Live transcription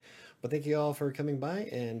But thank you all for coming by,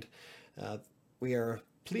 and uh, we are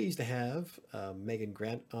pleased to have Megan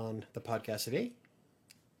Grant on the podcast today.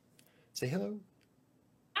 Say hello.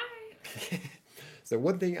 Hi. So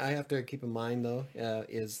one thing I have to keep in mind though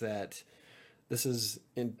is that this is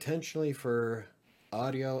intentionally for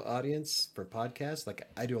audio audience for podcasts. Like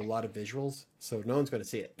I do a lot of visuals, so no one's going to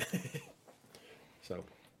see it. So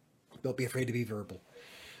don't be afraid to be verbal.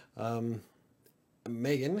 Um,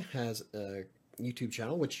 Megan has a YouTube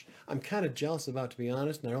channel, which I'm kind of jealous about, to be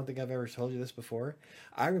honest, and I don't think I've ever told you this before.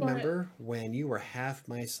 I Go ahead. remember when you were half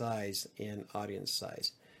my size in audience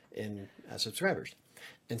size in subscribers.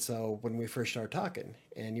 And so when we first started talking,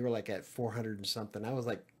 and you were like at 400 and something, I was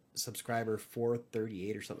like subscriber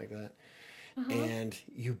 438 or something like that. Uh-huh. And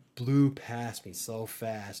you blew past me so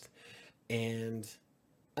fast. And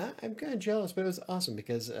I'm kind of jealous, but it was awesome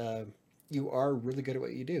because you are really good at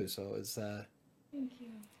what you do. So Thank you.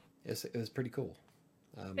 it was pretty cool.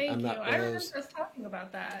 I'm Thank you. not I one of those. remember us talking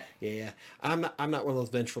about that. Yeah, I'm not one of those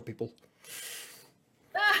vengeful people.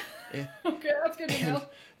 Ah, Yeah, okay, that's good to and know.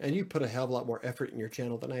 and you put a hell of a lot more effort in your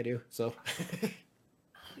channel than I do. So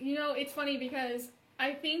It's funny because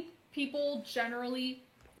I think people generally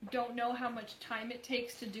don't know how much time it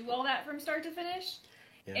takes to do all that from start to finish.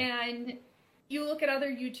 yeah, And you look at other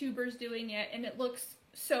YouTubers doing it and it looks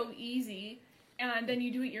so easy. And then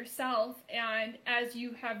you do it yourself. And as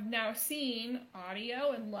you have now seen,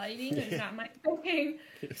 audio and lighting is yeah, not my thing.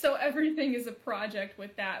 So everything is a project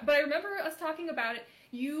with that. But I remember us talking about it.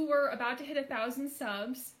 You were about to hit 1,000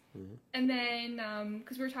 subs. mhm, And then,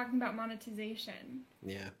 because we were talking about monetization.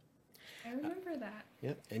 yeah, I uh, remember that.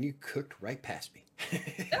 yeah. And you cooked right past me.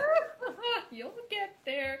 You'll get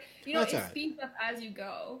there. That's all It right. speeds up as you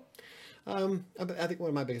go. I think one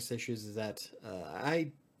of my biggest issues is that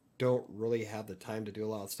I don't really have the time to do a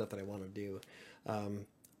lot of stuff that I want to do. Um,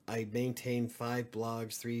 I maintain 5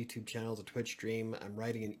 blogs, 3 YouTube channels, a Twitch stream. I'm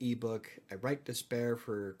writing an ebook. I write Despair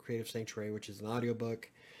for Creative Sanctuary, which is an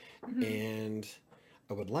audiobook. Hmm. And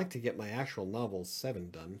I would like to get my actual novel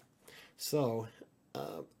 7 done. So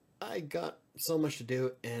uh, I got so much to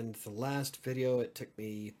do, and the last video,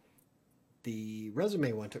 the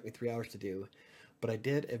resume one took me 3 hours to do, but I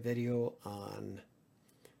did a video on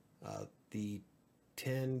the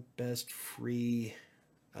 10 best free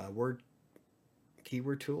word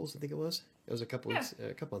keyword tools. I think it was. It was Yeah,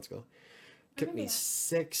 a couple months ago. I Took remember me that.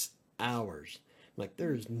 6 hours. Like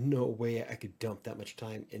there's no way I could dump that much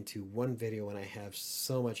time into one video when I have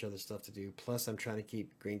so much other stuff to do. Plus, I'm trying to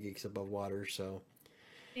keep Green Geeks above water. So,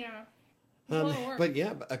 Yeah, it's a lot of work. but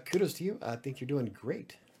yeah, kudos to you. I think you're doing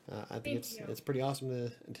great. I think Thank you. it's pretty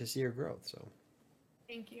awesome to see your growth. So,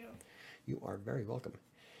 Thank you. you are very welcome.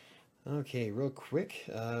 Okay, real quick,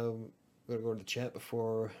 we're gonna go to the chat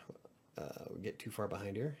before we get too far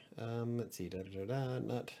behind here. Let's see, da da da da.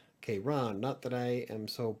 Not okay, Ron. Not that I am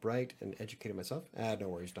so bright and educated myself. No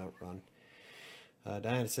worries, don't Ron.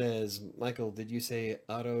 Diana says, Michael, did you say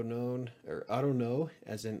auto known or auto know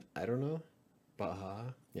as in I don't know?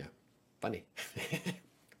 Baha. Yeah, funny.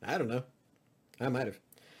 I don't know. I might have.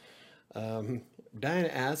 Um, Diana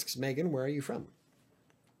asks, Megan, where are you from?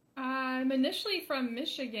 I'm initially from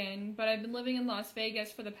Michigan, but I've been living in Las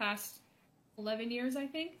Vegas for the past 11 years, I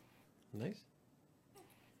think. Nice.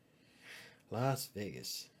 Las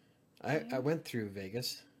Vegas. I Yeah. went through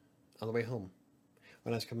Vegas on the way home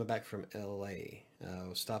when I was coming back from LA.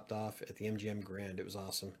 Stopped off at the MGM Grand. It was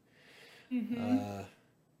awesome. Mm-hmm. Uh,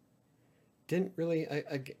 didn't really.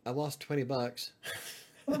 I lost $20.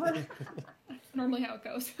 That's normally how it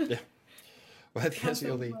goes. Yeah, well, I think that's That's the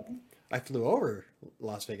so only. funny. I flew over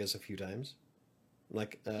Las Vegas a few times.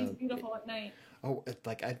 Like, It's beautiful at night.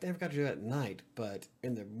 like I never got to do it at night, but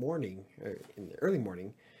in the morning, or in the early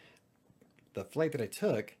morning, the flight that I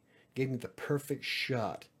took gave me the perfect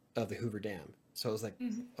shot of the Hoover Dam. So it was like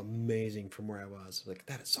Mhm. amazing from where I was. Like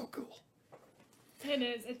that is so cool. It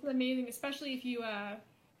is. It's amazing, especially if you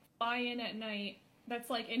fly in at night. That's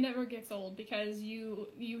like it never gets old because you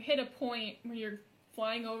hit a point where you're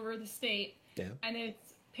flying over the state Yeah, and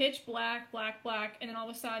it's pitch black, black, black, and then all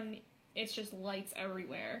of a sudden it's just lights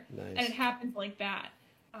everywhere, and it nice, happens like that.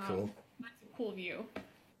 cool. That's a cool view.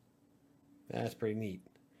 That's pretty neat.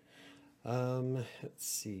 Let's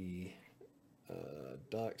see.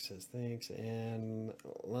 Doc says thanks, and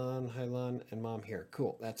Lon, hi Lon, and Mom here.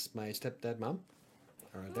 Cool. That's my stepdad, Mom.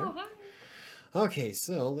 All right there. Oh, hi. Okay,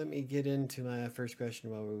 so let me get into my first question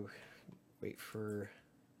while we wait for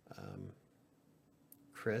um,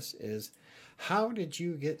 Chris. Is how did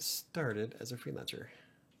you get started as a freelancer?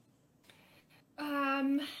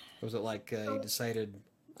 Um, Was it like you so decided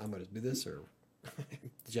I'm going to do this, or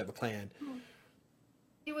did you have a plan?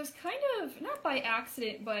 it was kind of, not by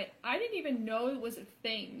accident, but I didn't even know it was a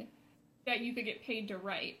thing that you could get paid to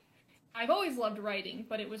write. I've always loved writing,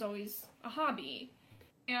 but it was always a hobby.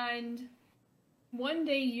 And one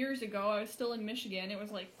day years ago, I was still in Michigan. It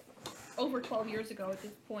was like over 12 years ago at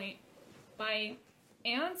this point. My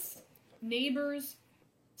aunt's neighbor's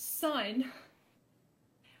son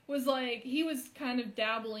was like, he was kind of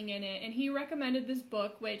dabbling in it, and he recommended this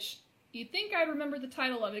book, which you'd think I'd remember the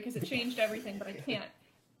title of it because it changed everything, but I can't.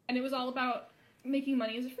 And it was all about making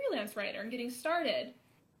money as a freelance writer and getting started.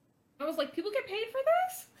 I was like, people get paid for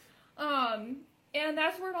this? And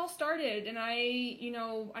that's where it all started. And I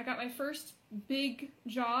got my first big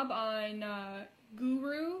job on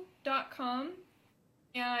guru.com.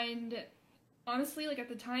 And honestly, like at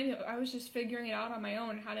the time, I was just figuring it out on my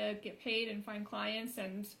own, how to get paid and find clients.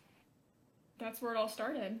 And that's where it all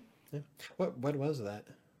started. Yeah. What was that?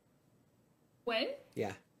 When?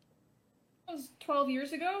 Yeah. It was 12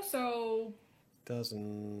 years ago, so...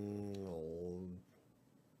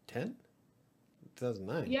 2010?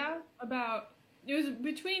 2009? Yeah, about... It was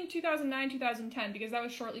between 2009 and 2010, because that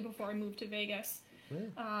was shortly before I moved to Vegas.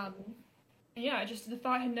 Yeah. Yeah, just the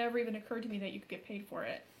thought had never even occurred to me that you could get paid for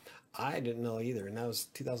it. I didn't know either, and that was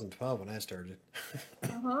 2012 when I started.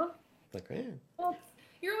 Uh-huh. Like, man. Well,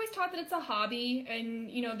 you're always taught that it's a hobby,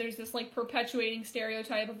 and, there's this, like, perpetuating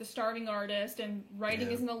stereotype of the starving artist, and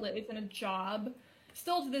writing isn't a job.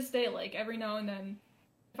 Still to this day, like, every now and then,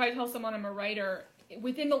 if I tell someone I'm a writer,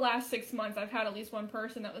 within the last 6 months, I've had at least one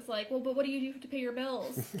person that was like, well, but what do you do to pay your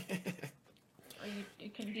bills?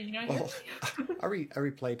 Did you not hear? I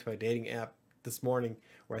replied to a dating app this morning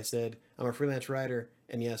where I said, I'm a freelance writer,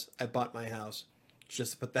 and yes, I bought my house.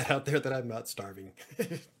 Just to put that out there that I'm not starving.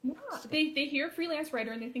 Yeah, they hear freelance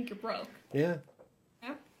writer and they think you're broke. Yeah.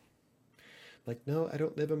 Yeah. Like, no, I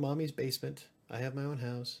don't live in mommy's basement. I have my own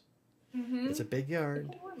house. Mm-hmm. It's a big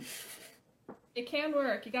yard. It can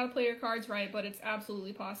work. You gotta play your cards right, but it's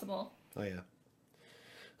absolutely possible. Oh, yeah.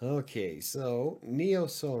 Okay, so Neo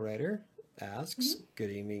Soul Writer asks,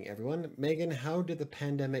 Good evening, everyone. Megan, how did the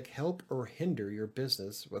pandemic help or hinder your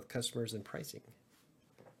business with customers and pricing?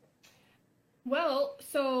 Well,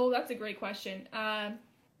 so that's a great question.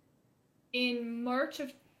 In March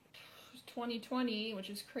of 2020,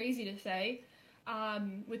 which is crazy to say,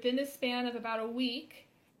 within the span of about a week,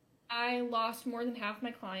 I lost more than half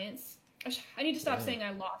my clients. I need to stop saying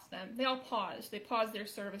I lost them. They all paused. They paused their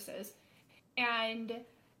services. And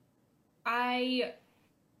I'm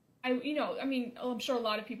sure a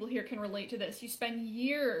lot of people here can relate to this. You spend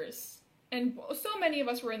years, and so many of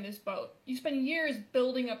us were in this boat. You spend years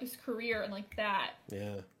building up this career and like that.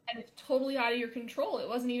 Yeah. And it's totally out of your control. It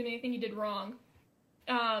wasn't even anything you did wrong.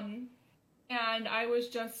 And I was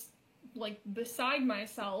just like beside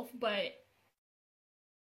myself, but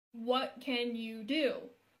what can you do?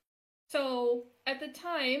 So at the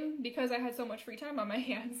time, because I had so much free time on my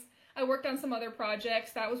hands, I worked on some other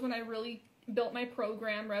projects. That was when I really built my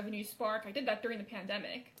program, Revenue Spark. I did that during the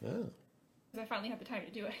pandemic. Oh. Because I finally had the time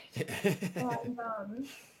to do it.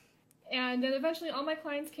 And then eventually all my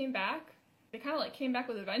clients came back. They kind of like came back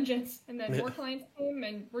with a vengeance. And then more clients came,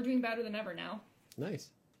 and we're doing better than ever now. Nice.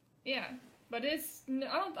 Yeah. But I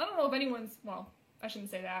don't know if anyone's, well, I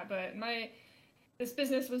shouldn't say that, but this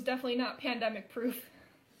business was definitely not pandemic proof.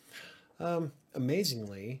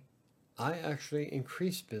 Amazingly, I actually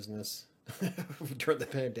increased business during the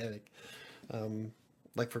pandemic.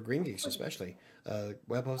 Like for Green Geeks especially.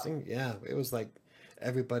 Web hosting, yeah, it was like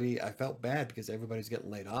everybody, I felt bad because everybody's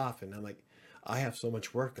getting laid off, and I'm like, I have so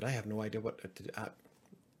much work that I have no idea what to do.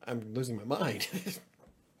 I'm losing my mind.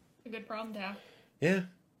 A good problem to have. Yeah,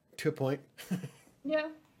 to a point. Yeah,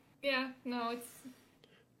 no,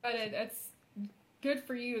 it's good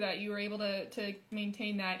for you that you were able to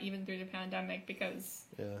maintain that even through the pandemic, because...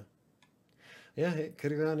 Yeah, it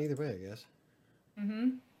could have gone either way, I guess.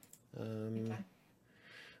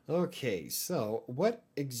 Okay, so what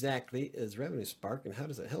exactly is Revenue Spark, and how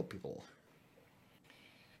does it help people?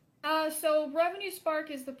 So Revenue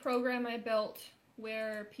Spark is the program I built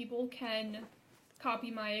where people can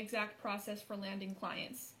copy my exact process for landing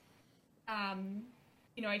clients.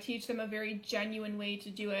 I teach them a very genuine way to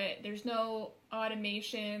do it. There's no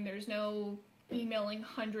automation. There's no emailing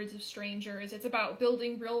hundreds of strangers. It's about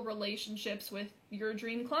building real relationships with your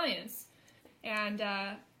dream clients and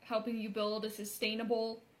helping you build a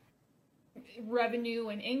sustainable revenue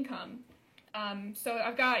and income. So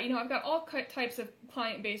I've got all types of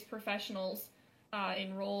client-based professionals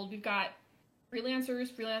enrolled. We've got freelancers,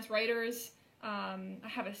 freelance writers. I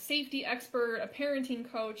have a safety expert, a parenting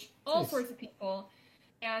coach, all sorts of people.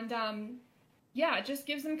 And it just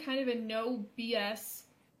gives them kind of a no BS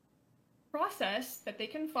process that they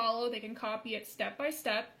can follow. They can copy it step by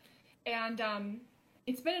step, and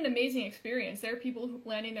it's been an amazing experience. There are people who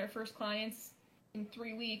landing their first clients in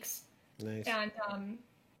 3 weeks, Nice. and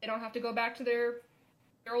they don't have to go back to their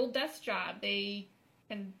old desk job. They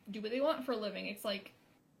can do what they want for a living. It's like,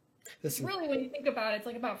 This really, when you think about it, it's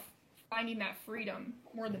like about finding that freedom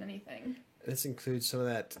more than anything. this includes some of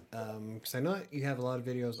that, because I know you have a lot of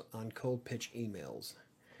videos on cold pitch emails,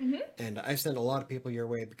 Hmm. and I've sent a lot of people your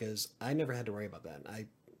way because I never had to worry about that.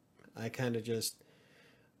 I kind of just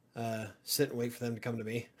sit and wait for them to come to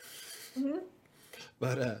me. Hmm.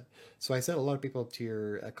 But so I sent a lot of people to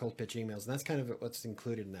your cold pitch emails, and that's kind of what's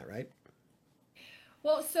included in that, right?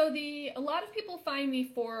 Well, so a lot of people find me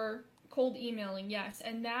for cold emailing, yes,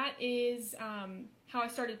 and that is how I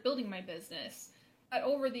started building my business. But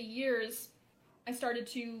over the years, I started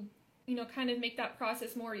to, kind of make that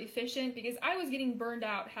process more efficient because I was getting burned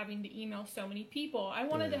out having to email so many people. I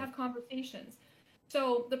wanted to Yeah. have conversations.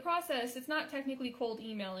 So the process, it's not technically cold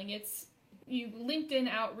emailing. It's you LinkedIn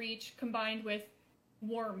outreach combined with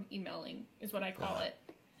warm emailing is what I call Ah. it.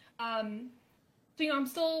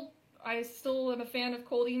 So I still am a fan of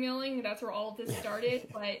cold emailing. That's where all of this started.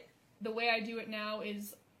 But the way I do it now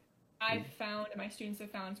is I've found and my students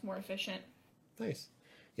have found it's more efficient. Nice.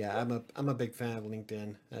 Yeah, I'm a big fan of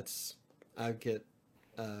LinkedIn. I get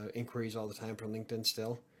inquiries all the time from LinkedIn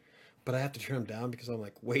still, but I have to turn them down because I'm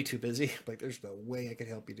like way too busy. Like, there's no way I could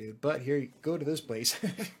help you, dude. But here, you go to this place.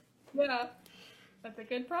 Yeah, that's a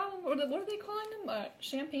good problem. What are they calling them?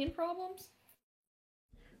 Champagne problems?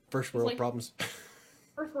 First It's world like problems.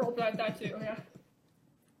 first world that too. Yeah,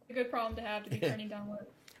 a good problem to have to be Yeah. turning down work.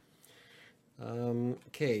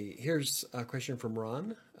 Okay, here's a question from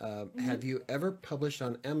Ron. Hmm. Have you ever published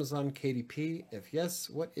on Amazon KDP? If yes,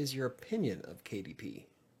 what is your opinion of KDP?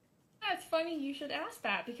 Yeah, it's funny you should ask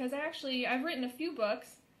that because I've written a few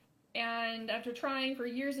books, and after trying for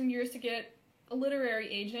years and years to get a literary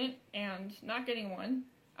agent and not getting one,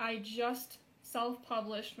 I just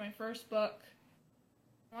self-published my first book.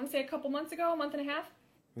 I want to say a couple months ago, a month and a half.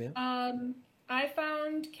 Yeah. Um, I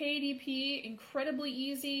found KDP incredibly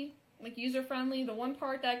easy, like user friendly. The one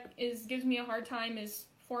part that gives me a hard time is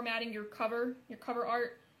formatting your cover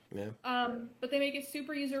art. Yeah. But they make it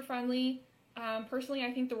super user friendly. Personally,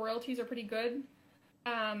 I think the royalties are pretty good,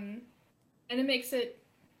 um, and it makes it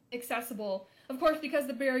accessible. Of course, because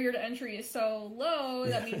the barrier to entry is so low,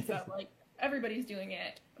 that means Yeah. that like everybody's doing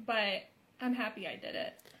it. But I'm happy I did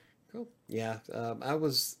it. Cool. Yeah, I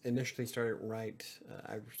was initially started write.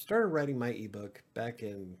 I started writing my ebook back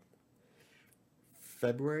in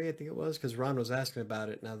February, I think it was, because Ron was asking about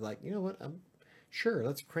it, and I was like, you know what? I'm sure.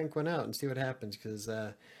 Let's crank one out and see what happens, because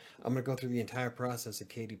I'm gonna go through the entire process of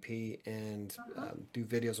KDP and Uh-huh. do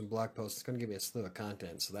videos and blog posts. It's gonna give me a slew of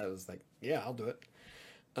content. So that was like, yeah, I'll do it.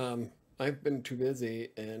 Um, I've been too busy,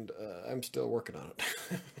 and I'm still working on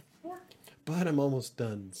it, Yeah. but I'm almost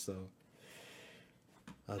done. So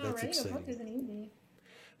No, that's writing a book exciting. isn't easy.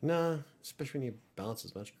 Nah, especially when you balance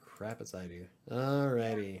as much crap as I do.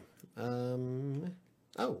 Alrighty. Um,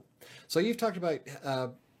 oh, so you've talked about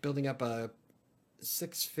building up a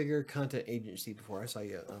six-figure content agency before. I saw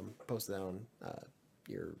you post that on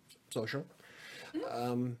your social.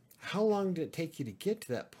 Yeah. How long did it take you to get to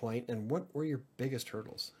that point, and what were your biggest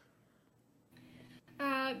hurdles?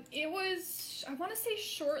 It was, I want to say,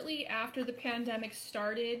 shortly after the pandemic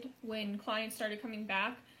started, when clients started coming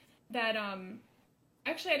back, that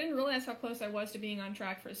actually I didn't realize how close I was to being on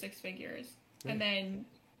track for six figures, Yeah. and then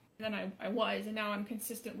I was, and now I'm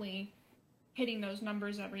consistently hitting those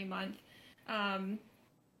numbers every month. Um,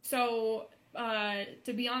 so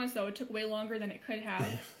to be honest, though, it took way longer than it could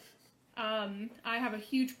have. I have a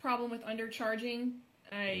huge problem with undercharging.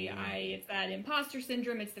 It's that imposter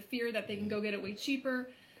syndrome. It's the fear that they can go get it way cheaper.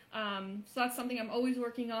 So that's something I'm always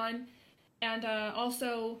working on. And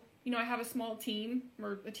also, I have a small team,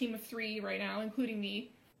 or a team of three right now, including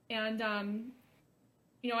me. And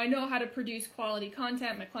I know how to produce quality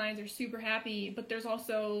content. My clients are super happy, but there's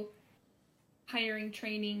also hiring,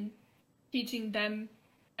 training, teaching them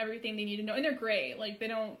everything they need to know. And they're great. Like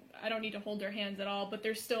I don't need to hold their hands at all, but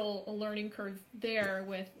there's still a learning curve there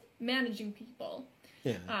with managing people.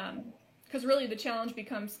 Yeah. Because really the challenge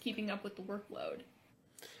becomes keeping up with the workload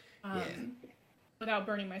Yeah. without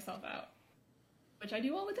burning myself out, which I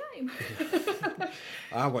do all the time.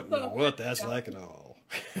 I wouldn't know So, what that's yeah. like at all.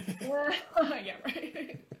 Yeah,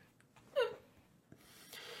 right.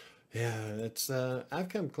 Yeah, it's I've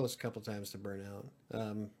come close a couple times to burnout.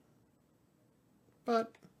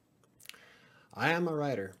 But I am a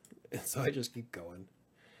writer, so I just keep going.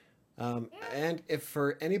 Yeah. And if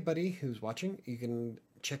for anybody who's watching, you can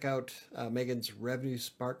check out Megan's Revenue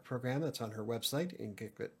Spark program that's on her website, and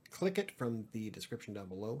click it from the description down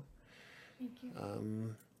below. Thank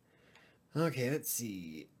you. Okay, let's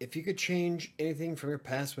see. If you could change anything from your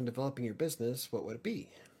past when developing your business, what would it be?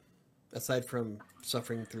 Aside from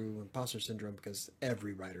suffering through imposter syndrome, because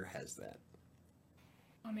every writer has that.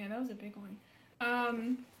 Oh man, that was a big one.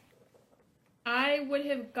 I would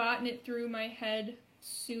have gotten it through my head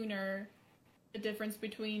sooner, the difference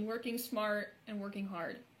between working smart and working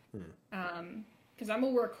hard. Because I'm a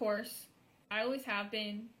workhorse. I always have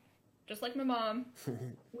been, just like my mom.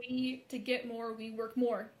 To get more, we work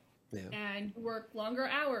more. Yeah. And you work longer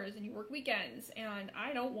hours and you work weekends. And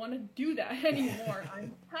I don't want to do that anymore.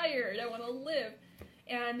 I'm tired. I want to live.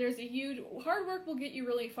 And there's a huge, hard work will get you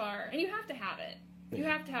really far. And you have to have it. You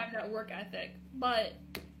have to have that work ethic. But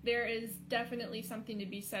there is definitely something to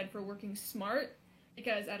be said for working smart,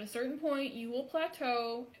 because at a certain point you will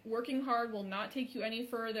plateau. Working hard will not take you any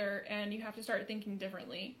further, and you have to start thinking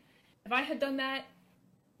differently. If I had done that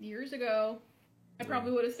years ago, I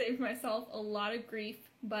probably would have saved myself a lot of grief,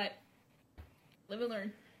 but live and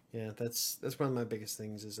learn. Yeah, that's one of my biggest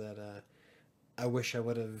things is that I wish I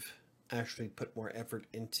would have actually put more effort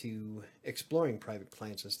into exploring private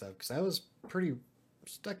clients and stuff, because I was pretty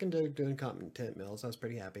stuck into doing content mills. I was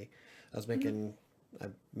pretty happy. I was making, I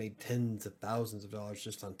made tens of thousands of dollars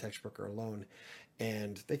just on Textbooker alone,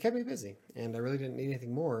 and they kept me busy, and I really didn't need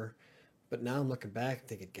anything more. But now I'm looking back and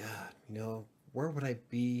thinking, God, where would I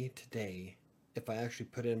be today if I actually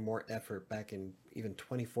put in more effort back in even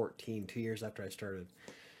 2014, 2 years after I started?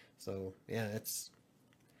 So yeah, it's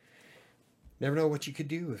never know what you could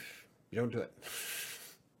do if you don't do it.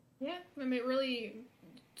 Yeah, I mean, really,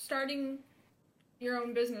 starting your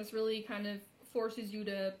own business really kind of forces you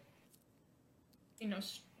to,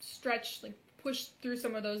 stretch, like push through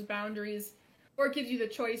some of those boundaries, or it gives you the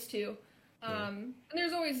choice to. And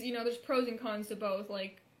there's always, there's pros and cons to both.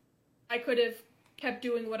 Like, I could have kept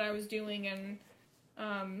doing what I was doing, and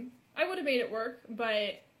I would have made it work,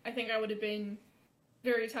 but I think I would have been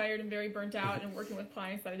very tired and very burnt out and working with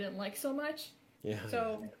clients that I didn't like so much. Yeah.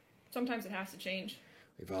 So sometimes it has to change.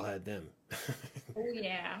 We've all had them. Oh,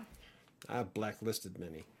 yeah. I've blacklisted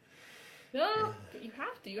many. No, you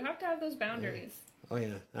have to. You have to have those boundaries. Oh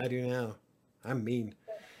yeah, I do now. I'm mean.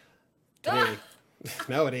 Today.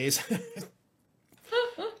 Nowadays.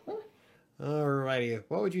 Alrighty.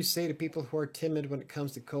 What would you say to people who are timid when it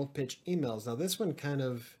comes to cold pitch emails? Now this one kind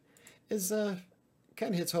of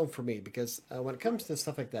hits home for me, because when it comes to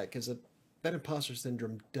stuff like that, because that imposter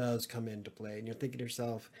syndrome does come into play, and you're thinking to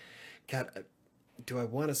yourself, God, do I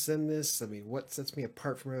want to send this? I mean, what sets me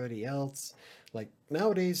apart from everybody else? Like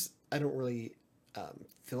nowadays, I don't really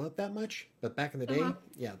feel it that much, but back in the day,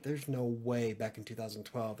 yeah, there's no way back in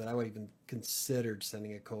 2012 that I would even considered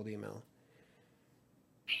sending a cold email.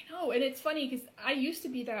 I know, and it's funny because I used to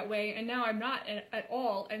be that way, and now I'm not at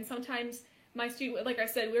all. And sometimes my student, like I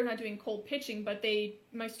said, we're not doing cold pitching, but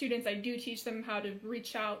my students, I do teach them how to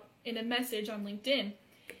reach out in a message on LinkedIn.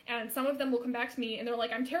 And some of them will come back to me and they're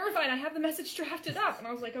like, I'm terrified, I have the message drafted up. And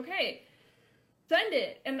I was like, okay, send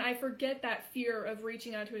it. And I forget that fear of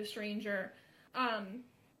reaching out to a stranger.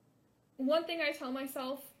 One thing I tell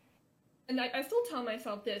myself, and I still tell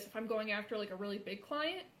myself this, if I'm going after like a really big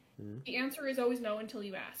client, the answer is always no until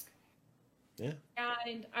you ask. Yeah.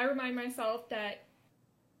 And I remind myself that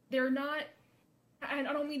they're not, and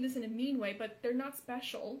I don't mean this in a mean way, but they're not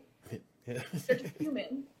special. Yeah. They're just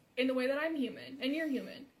human in the way that I'm human and you're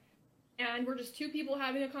human. And we're just two people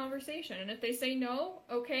having a conversation. And if they say no,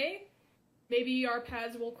 okay, maybe our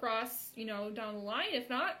paths will cross, down the line. If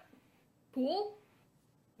not, cool.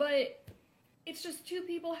 But it's just two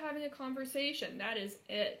people having a conversation. That is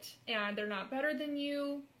it. And they're not better than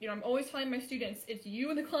you. I'm always telling my students, it's you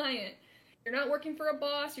and the client. You're not working for a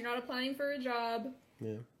boss. You're not applying for a job.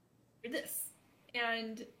 Yeah. You're this.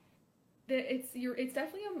 And it's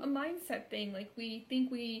definitely a mindset thing. Like, we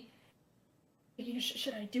think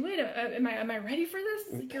should I do it? Am I ready for this?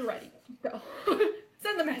 It's like, you're ready. Go.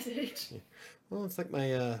 Send the message. Yeah. Well, it's like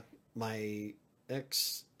my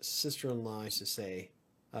ex sister-in-law used to say,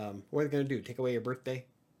 what are they going to do? Take away your birthday?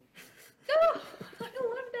 Oh, I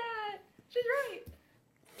love that. She's right.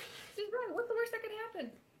 What's the worst that could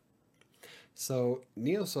happen? So,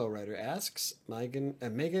 Neo Soul Writer asks,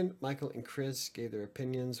 Megan, Michael, and Chris gave their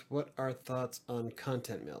opinions. What are thoughts on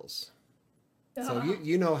content mills? So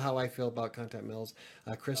you know how I feel about content mills.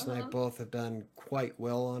 Chris and I both have done quite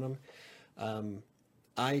well on them.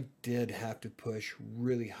 I did have to push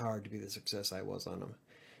really hard to be the success I was on them.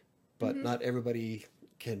 But not everybody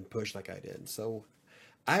can push like I did. So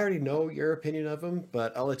I already know your opinion of them,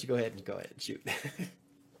 but I'll let you go ahead and shoot.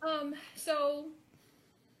 So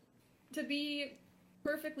to be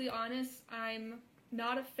perfectly honest, I'm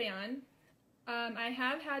not a fan. I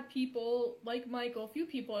have had people like Michael, a few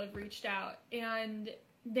people have reached out, and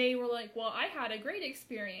they were like, well, I had a great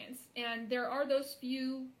experience. And there are those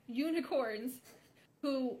few unicorns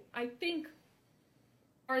who I think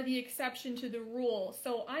are the exception to the rule.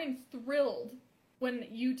 So I'm thrilled when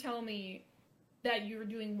you tell me that you're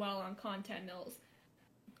doing well on Content Mills.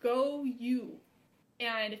 Go you.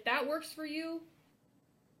 And if that works for you,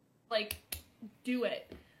 like, do it.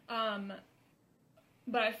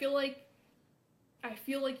 But I feel like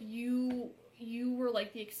you were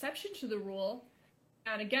like the exception to the rule.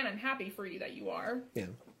 And again, I'm happy for you that you are. Yeah.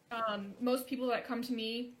 Most people that come to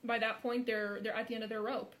me by that point, they're at the end of their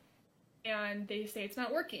rope, and they say it's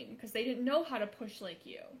not working because they didn't know how to push like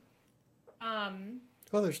you. Well,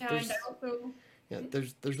 there's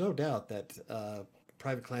no doubt that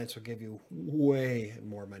private clients will give you way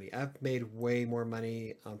more money. I've made way more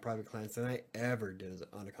money on private clients than I ever did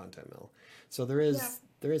on a content mill. So there is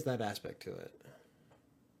that aspect to it.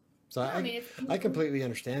 So yeah, I completely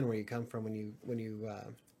understand where you come from when you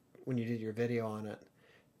did your video on it,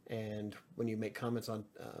 and when you make comments on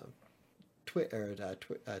Twitter.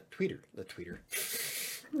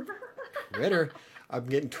 I'm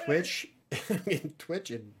getting Twitch. I'm getting Twitch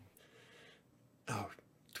and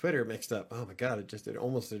Twitter mixed up. Oh my god, it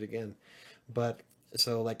almost did again. But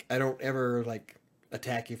so like I don't ever like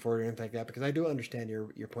attack you for it or anything like that, because I do understand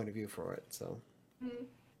your point of view for it. So. Mm-hmm.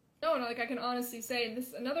 No, like I can honestly say, and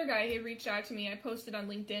this another guy, he reached out to me. I posted on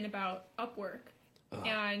LinkedIn about Upwork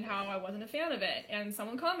and how I wasn't a fan of it, and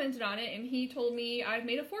someone commented on it, and he told me I've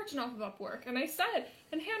made a fortune off of Upwork, and I said,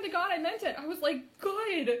 and hand to God, I meant it. I was like,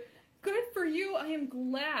 good for you. I am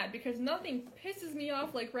glad, because nothing pisses me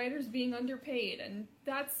off like writers being underpaid, and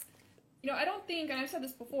that's, I don't think, and I've said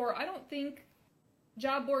this before, I don't think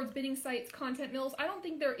job boards, bidding sites, content mills, I don't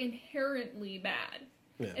think they're inherently bad.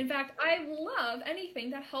 Yeah. In fact, I love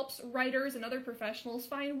anything that helps writers and other professionals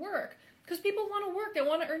find work, because people want to work, they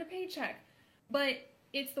want to earn a paycheck, but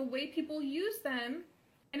it's the way people use them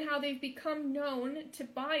and how they've become known to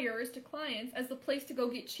buyers, to clients, as the place to go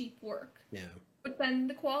get cheap work. Yeah. But then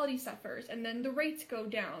the quality suffers, and then the rates go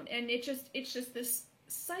down, and it's just this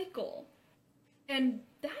cycle, and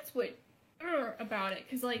that's what about it,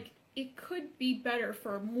 because like it could be better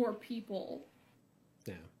for more people.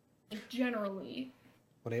 Yeah. Like, generally.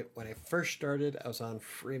 When I first started, I was on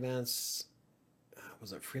freelance.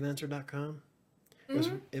 Was it freelancer.com?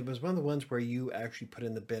 Mm-hmm. It was one of the ones where you actually put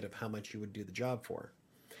in the bid of how much you would do the job for.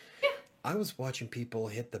 Yeah. I was watching people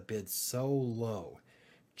hit the bid so low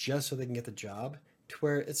just so they can get the job, to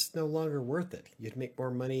where it's no longer worth it. You'd make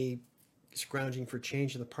more money scrounging for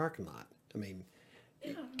change in the parking lot. I mean,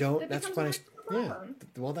 don't. That's why.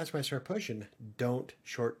 Well, that's why I started pushing. Don't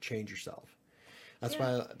shortchange yourself. That's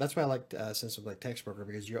why I like systems like Textbroker,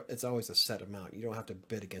 because it's always a set amount. You don't have to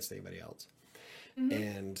bid against anybody else. Mm-hmm.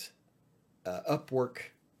 And Upwork,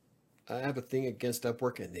 I have a thing against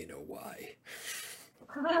Upwork, and they know why.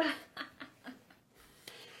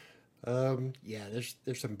 There's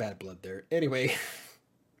some bad blood there. Anyway,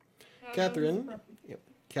 Catherine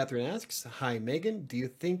asks, "Hi Megan, do you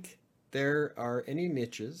think there are any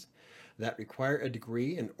niches that require a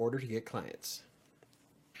degree in order to get clients?"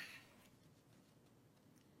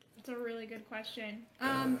 That's a really good question.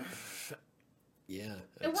 Yeah.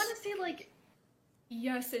 I want to say like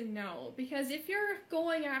yes and no, because if you're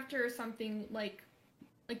going after something like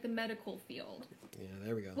the medical field,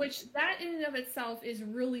 there we go. Which that in and of itself is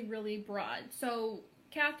really, really broad. So,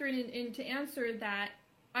 Catherine, and to answer that,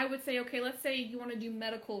 I would say, okay, let's say you want to do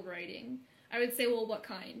medical writing. I would say, well, what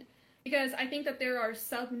kind? Because I think that there are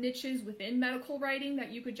sub-niches within medical writing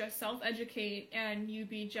that you could just self-educate and you'd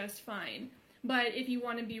be just fine. But if you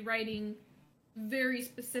want to be writing very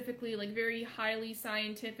specifically, like very highly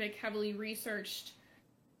scientific, heavily researched,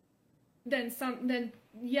 then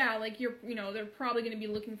like they're probably going to be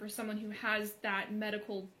looking for someone who has that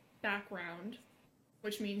medical background,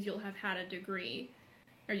 which means you'll have had a degree,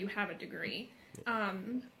 or you have a degree.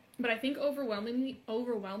 But I think overwhelmingly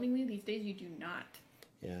these days you do not.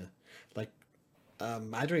 Yeah, like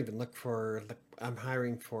I don't even look for. I'm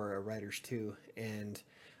hiring for writers too, and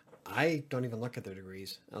I don't even look at their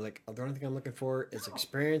degrees. The only thing I'm looking for is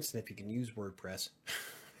experience, and if you can use WordPress.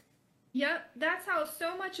 Yep, that's how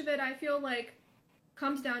so much of it, I feel like,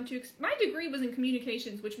 comes down to... My degree was in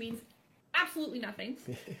communications, which means absolutely nothing.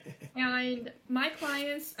 And my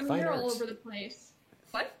clients, I mean, they're all over the place.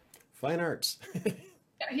 What? Fine arts.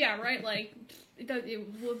 Yeah, right? Like, it was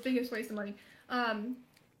the biggest waste of money. My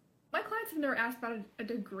clients have never asked about a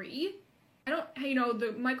degree. I don't...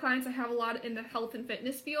 my clients, I have a lot in the health and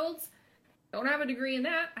fitness fields. Don't have a degree in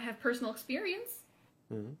that. I have personal experience.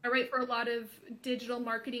 Mhm. I write for a lot of digital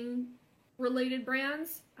marketing related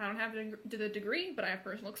brands. I don't have the degree, but I have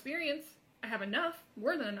personal experience. I have enough,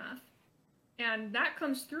 more than enough. And that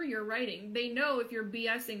comes through your writing. They know if you're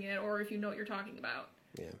BSing it or if you know what you're talking about.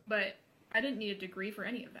 Yeah. But I didn't need a degree for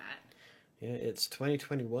any of that. Yeah, it's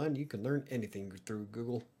 2021. You can learn anything through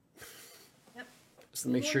Google. Yep. Just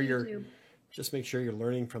Google make sure and you're YouTube. just make sure you're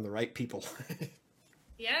learning from the right people.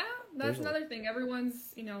 Yeah, that's There's a another thing.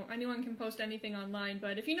 Everyone's, anyone can post anything online,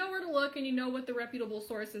 but if you know where to look and you know what the reputable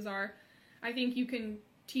sources are, I think you can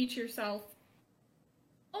teach yourself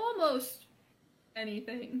almost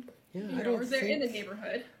anything. Yeah, Or they're in the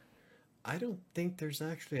neighborhood. I don't think there's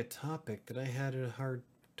actually a topic that I had a hard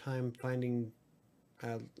time finding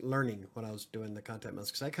learning when I was doing the content months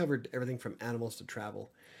because I covered everything from animals to travel.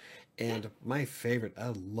 And my favorite, I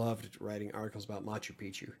loved writing articles about Machu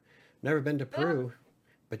Picchu. Never been to Yeah. Peru,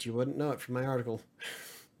 but you wouldn't know it from my article.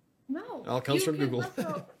 No, It all comes you from can Google. look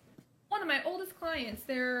up one of my oldest clients.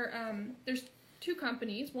 There's two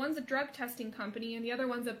companies. One's a drug testing company, and the other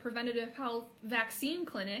one's a preventative health vaccine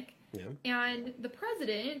clinic. Yeah. And the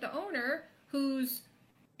president, the owner, who's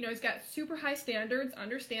he's got super high standards,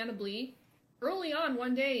 understandably. Early on,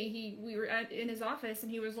 one day we were in his office,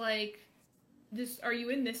 and he was like, "This, are you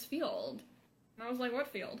in this field?" And I was like, "What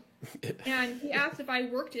field?" And he asked if I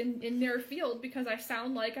worked in their field because I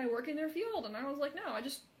sound like I work in their field, and I was like, "No, I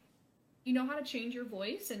just." You know how to change your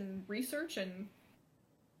voice and research, and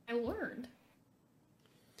I learned.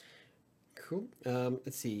 Cool.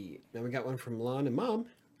 Let's see. Now we got one from Lon and Mom.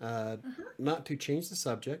 Not to change the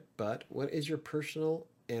subject, but what is your personal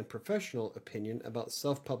and professional opinion about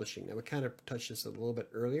self-publishing? Now we kind of touched this a little bit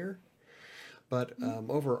earlier, but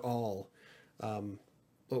overall,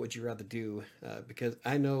 what would you rather do? Because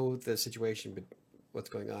I know the situation, but what's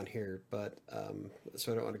going on here, but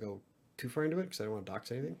so I don't want to go too far into it because I don't want to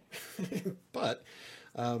dox anything. But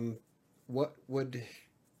what would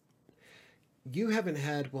you haven't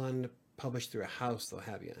had one published through a house though,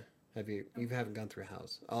 have you? Have you? You haven't gone through a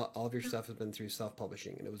house. All of your stuff has been through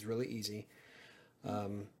self-publishing, and it was really easy.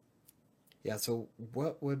 Yeah. So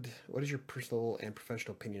what is your personal and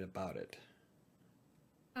professional opinion about it?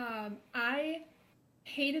 I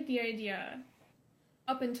hated the idea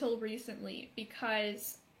up until recently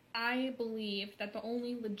because I believed that the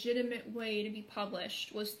only legitimate way to be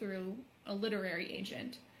published was through a literary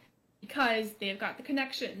agent. Because they've got the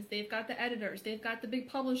connections, they've got the editors, they've got the big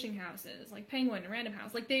publishing houses like Penguin and Random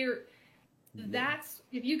House. Like that's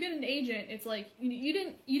if you get an agent, it's like you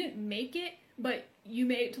didn't make it, but you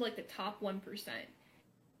made it to like the top 1%.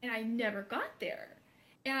 And I never got there.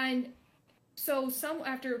 And so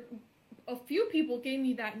after a few people gave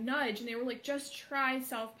me that nudge and they were like, just try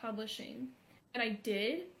self-publishing. And I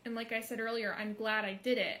did, and like I said earlier, I'm glad I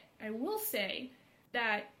did it. I will say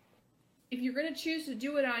that if you're going to choose to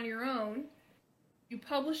do it on your own, you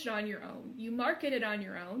publish it on your own, you market it on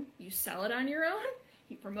your own, you sell it on your own,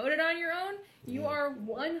 you promote it on your own, you are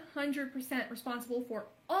 100% responsible for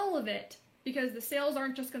all of it because the sales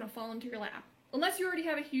aren't just going to fall into your lap, unless you already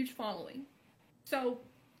have a huge following. So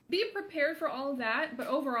be prepared for all of that, but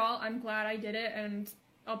overall, I'm glad I did it, and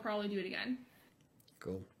I'll probably do it again.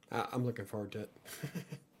 Cool. I'm looking forward to it.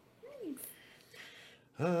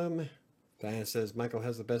 Thanks. Diana says Michael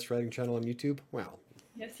has the best writing channel on YouTube. Well,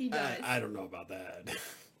 Yes, he does. I don't know about that.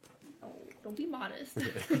 Oh, don't be modest.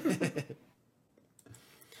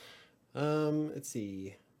 Let's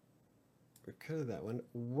see. We covered that one.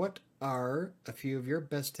 What are a few of your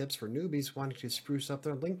best tips for newbies wanting to spruce up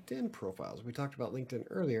their LinkedIn profiles? We talked about LinkedIn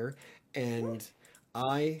earlier, and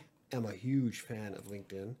I am a huge fan of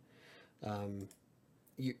LinkedIn.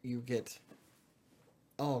 You get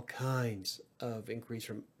all kinds of inquiries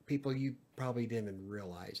from people you probably didn't even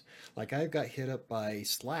realize. Like I got hit up by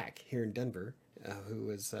Slack here in Denver,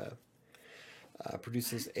 who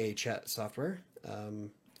produces a chat software,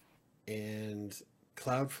 and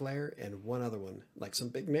Cloudflare and one other one. Like some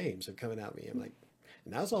big names are coming at me. I'm like,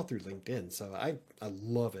 and that was all through LinkedIn. So I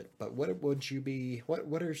love it. But what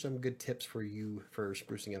are some good tips for you for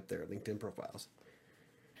sprucing up their LinkedIn profiles?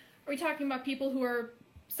 Are we talking about people who are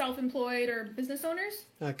self-employed or business owners?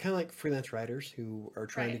 Kind of like freelance writers who are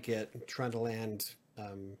trying to land,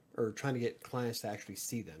 or trying to get clients to actually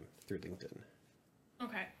see them through LinkedIn.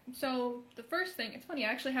 Okay, so the first thing, it's funny, I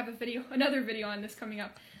actually have another video on this coming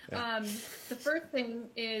up. Yeah. The first thing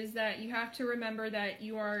is that you have to remember that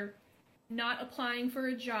you are not applying for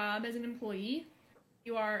a job as an employee.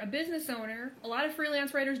 You are a business owner. A lot of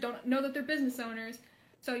freelance writers don't know that they're business owners.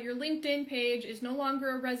 So your LinkedIn page is no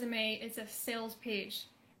longer a resume, it's a sales page.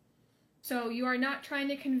 So you are not trying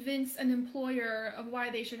to convince an employer of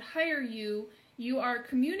why they should hire you. You are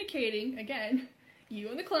communicating, again, you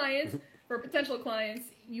and the clients, or potential clients,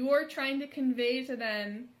 you're trying to convey to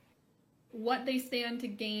them what they stand to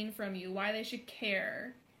gain from you, why they should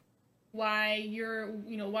care, why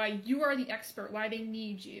why you are the expert, why they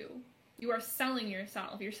need you. You are selling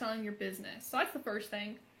yourself, you're selling your business. So that's the first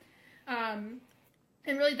thing.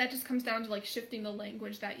 And really that just comes down to like shifting the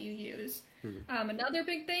language that you use. Another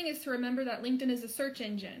big thing is to remember that LinkedIn is a search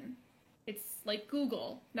engine. It's like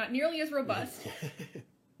Google, not nearly as robust,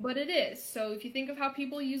 but it is. So if you think of how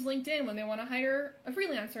people use LinkedIn when they want to hire a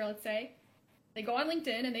freelancer, let's say, they go on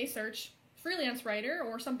LinkedIn and they search freelance writer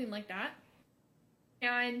or something like that.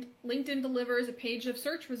 And LinkedIn delivers a page of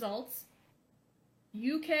search results.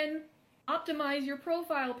 You can optimize your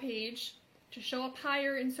profile page to show up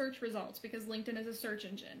higher in search results because LinkedIn is a search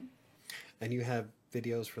engine. And you have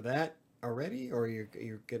videos for that already, or you're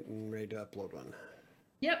getting ready to upload one?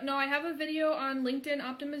 Yep, no, I have a video on LinkedIn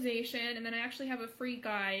optimization, and then I actually have a free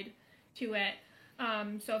guide to it.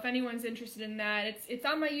 So if anyone's interested in that, it's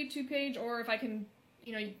on my YouTube page, or if I can,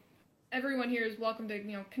 everyone here is welcome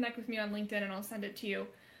to, connect with me on LinkedIn, and I'll send it to you,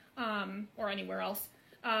 or anywhere else.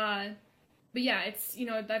 But yeah, it's,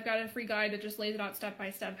 I've got a free guide that just lays it out step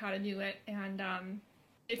by step how to do it, and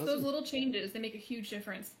it's Awesome. those little changes that make a huge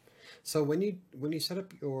difference. So when you set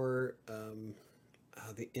up your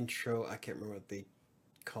the intro, I can't remember what they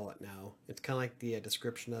call it now. It's kind of like the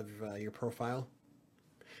description of your profile.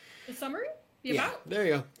 The summary? The Yeah, about? there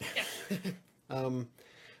you Yeah. go.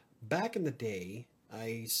 Back in the day,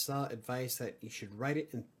 I saw advice that you should write it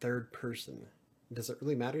in third person. Does it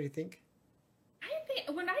really matter, do you think? I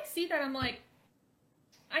think when I see that, I'm like,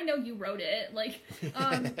 I know you wrote it. Like,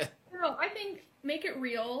 no, I think make it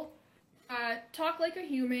real. Talk like a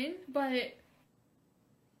human, but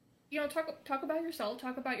talk about yourself,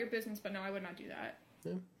 talk about your business. But no, I would not do that.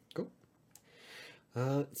 Yeah, cool.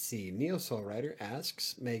 Let's see. Neo Soul Writer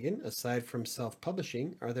asks, Megan, aside from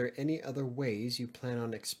self-publishing, are there any other ways you plan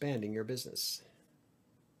on expanding your business?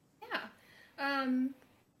 Yeah.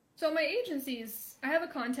 So my agencies, I have a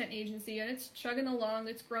content agency, and it's chugging along.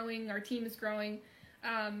 It's growing. Our team is growing.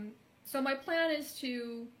 So my plan is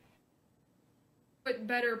to put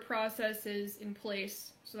better processes in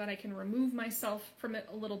place so that I can remove myself from it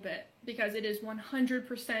a little bit, because it is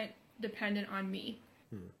 100% dependent on me,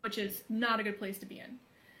 which is not a good place to be in.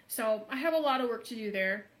 So I have a lot of work to do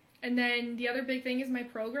there. And then the other big thing is my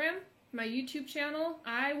program, my YouTube channel.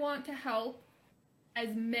 I want to help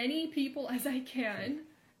as many people as I can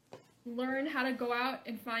learn how to go out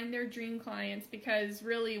and find their dream clients, because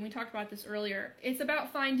really, we talked about this earlier, it's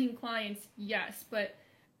about finding clients, yes, but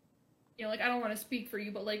I don't want to speak for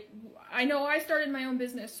you, but I know I started my own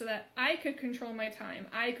business so that I could control my time,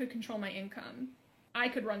 I could control my income, I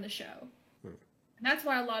could run the show. And that's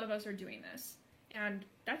why a lot of us are doing this, and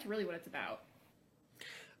that's really what it's about.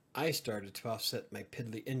 I started to offset my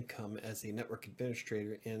piddly income as the network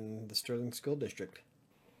administrator in the Sterling School District.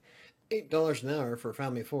 $8 an hour for a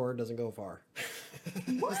family of four doesn't go far.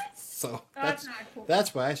 What? So That's not cool.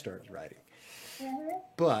 that's why I started writing.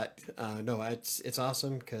 But no, it's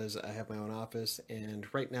awesome because I have my own office, and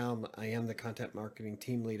right now I am the content marketing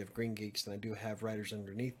team lead of Green Geeks, and I do have writers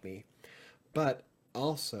underneath me. But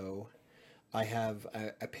also, I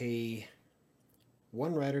pay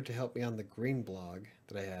one writer to help me on the green blog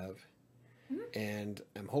that I have, and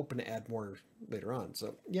I'm hoping to add more later on.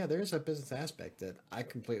 So yeah, there is a business aspect that I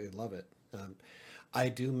completely love it. I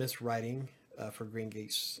do miss writing for Green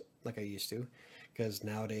Geeks like I used to, because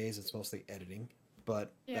nowadays it's mostly editing.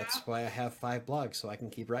 But that's why I have 5 blogs, so I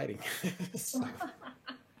can keep writing. So,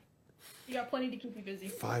 You got plenty to keep you busy.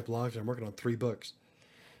 5 blogs. I'm working on 3 books.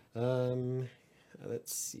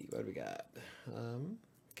 Let's see, what do we got?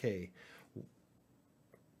 Okay.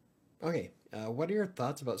 What are your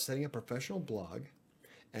thoughts about setting a professional blog,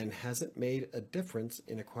 and has it made a difference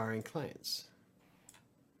in acquiring clients?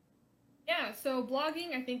 Yeah, so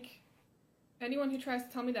blogging, I think anyone who tries to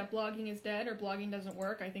tell me that blogging is dead or blogging doesn't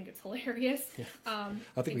work, I think it's hilarious. Yeah. I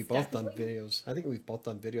think It's we've both done definitely- videos. I think we've both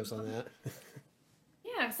done videos on that.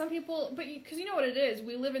 Yeah, some people, but because you know what it is,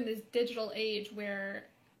 we live in this digital age where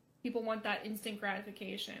people want that instant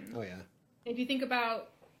gratification. Oh yeah. If you think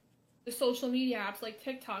about the social media apps like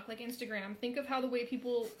TikTok, like Instagram, think of how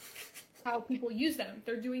people use them.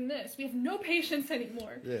 They're doing this. We have no patience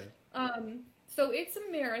anymore. Yeah. So it's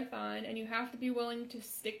a marathon, and you have to be willing to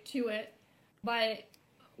stick to it. But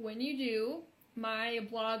when you do, my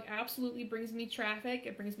blog absolutely brings me traffic.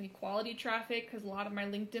 It brings me quality traffic, because a lot of my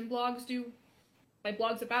LinkedIn blogs do. My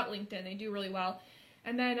blogs about LinkedIn, they do really well.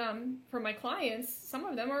 And then for my clients, some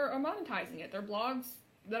of them are monetizing it. Their blogs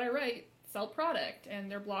that I write sell product and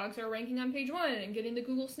their blogs are ranking on page 1 and getting the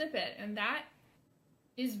Google snippet, and that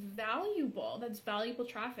is valuable. That's valuable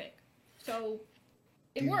traffic. So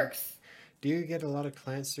it works. Do you get a lot of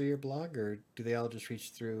clients through your blog, or do they all just reach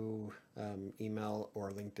through email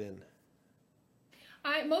or LinkedIn?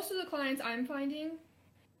 Most of the clients I'm finding,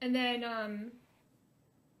 and then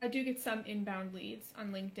I do get some inbound leads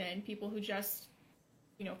on LinkedIn, people who just,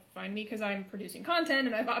 find me because I'm producing content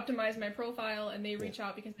and I've optimized my profile, and they reach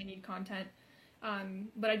out because they need content.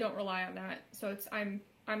 But I don't rely on that, so I'm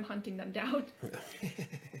hunting them down.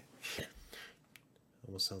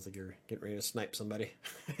 Almost sounds like you're getting ready to snipe somebody.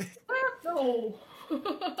 No.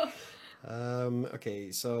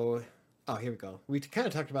 Okay, so here we go. We kind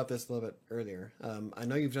of talked about this a little bit earlier. I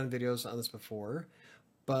know you've done videos on this before,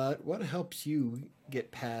 but what helps you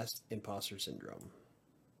get past imposter syndrome?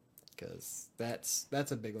 Because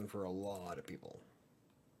that's a big one for a lot of people.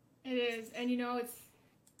 It is, and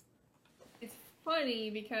it's funny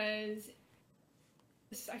because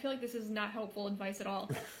I feel like this is not helpful advice at all.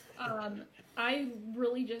 I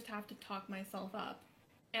really just have to talk myself up,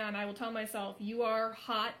 and I will tell myself, "You are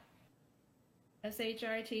hot,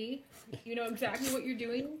 SHIT. You know exactly what you're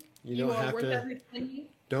doing. You don't are have worth to. every penny."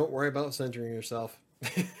 Don't worry about centering yourself.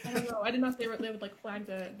 I don't know. I didn't know if they would like flag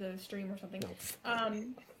the stream or something.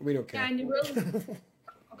 No. We don't care. And you really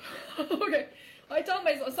okay. I tell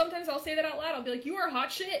myself, sometimes I'll say that out loud. I'll be like, "You are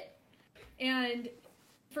hot shit," and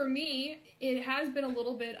for me, it has been a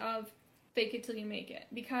little bit of fake it till you make it,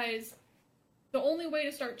 because the only way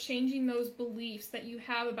to start changing those beliefs that you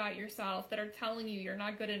have about yourself that are telling you you're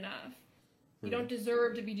not good enough, you don't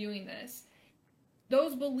deserve to be doing this,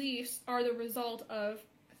 those beliefs are the result of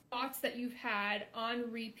thoughts that you've had on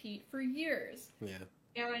repeat for years. Yeah.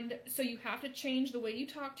 And so you have to change the way you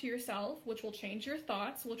talk to yourself, which will change your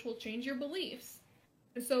thoughts, which will change your beliefs.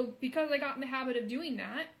 And so because I got in the habit of doing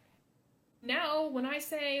that, now when I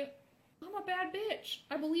say, "I'm a bad bitch,"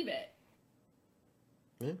 I believe it.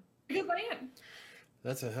 Yeah. Because I am.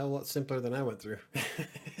 That's a hell of a lot simpler than I went through. It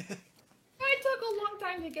took a long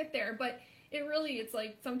time to get there, but it's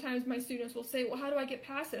like sometimes my students will say, "Well, how do I get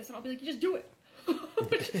past this?" And I'll be like, "You just do it."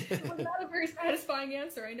 It was not a very satisfying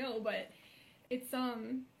answer, I know, but it's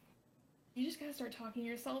you just gotta start talking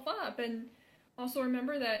yourself up, and also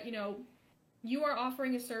remember that you are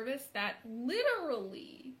offering a service that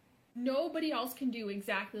literally nobody else can do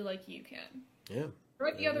exactly like you can. Yeah. There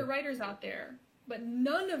might be other writers out there, but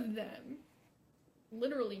none of them,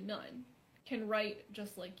 literally none, can write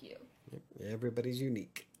just like you. Everybody's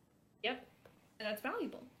unique. Yep, and that's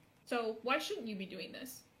valuable. So why shouldn't you be doing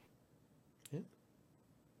this? Yeah.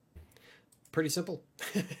 Pretty simple.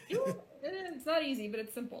 It's not easy, but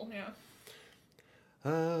it's simple, yeah.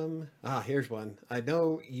 Here's one. I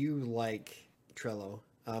know you like Trello.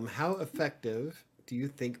 How effective do you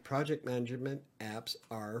think project management apps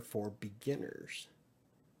are for beginners?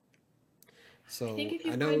 So I think if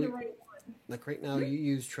you I know, find the right one. like right now, you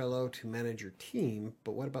use Trello to manage your team,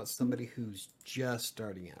 but what about somebody who's just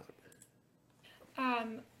starting out?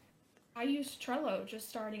 I used Trello just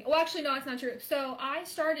starting. Well, actually, no, it's not true. So I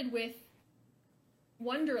started with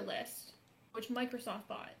Wunderlist, which Microsoft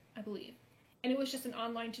bought, I believe. And it was just an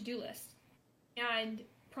online to-do list. And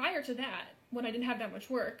prior to that, when I didn't have that much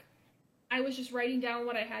work, I was just writing down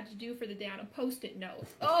what I had to do for the day on a Post-it note.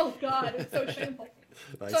 Oh, God, it's so shameful.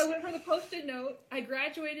 Nice. So I went for the Post-it note, I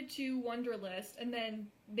graduated to Wunderlist, and then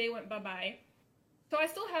they went bye-bye. So I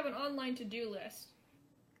still have an online to-do list.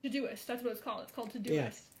 Todoist, that's what it's called. It's called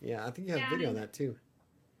Todoist. Yeah, I think you have a video on that too.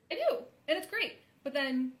 I do, and it's great. But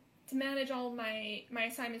then to manage all of my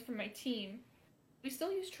assignments for my team, we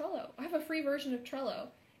still use Trello. I have a free version of Trello,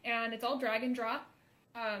 and it's all drag and drop.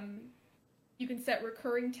 You can set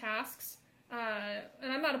recurring tasks,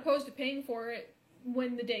 and I'm not opposed to paying for it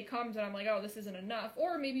when the day comes and I'm like, oh, this isn't enough,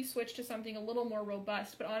 or maybe switch to something a little more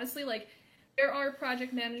robust. But honestly, there are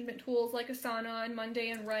project management tools like Asana and Monday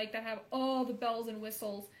and Write that have all the bells and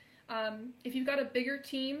whistles. If you've got a bigger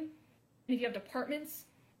team, and if you have departments,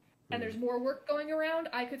 and there's more work going around,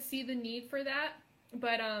 I could see the need for that.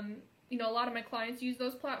 But a lot of my clients use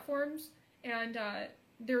those platforms, and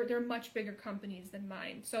they're much bigger companies than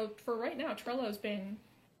mine. So for right now, Trello's been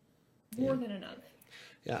more than enough.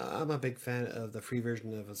 Yeah, I'm a big fan of the free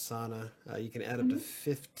version of Asana. You can add up to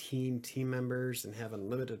 15 team members and have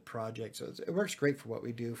unlimited projects. So it works great for what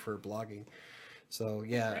we do for blogging. So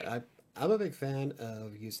yeah, I'm a big fan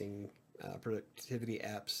of using productivity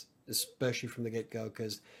apps, especially from the get-go,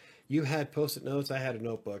 because you had Post-it notes, I had a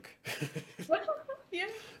notebook.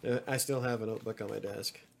 Yeah. I still have a notebook on my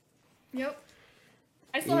desk. Yep.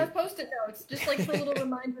 I still have Post-it notes, just like for little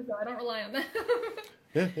reminders, though. I don't rely on that.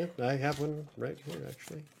 Yeah, yeah, I have one right here,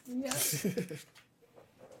 actually. Yeah.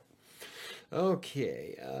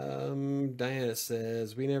 Okay, Diana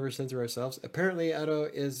says, we never censor ourselves. Apparently, Otto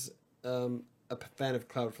is a fan of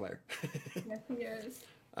Cloudflare. Yes, he is.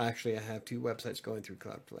 Actually, I have two websites going through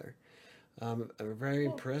Cloudflare. I'm very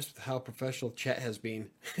Cool. impressed with how professional chat has been.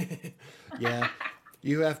 Yeah,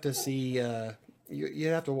 you have to see. You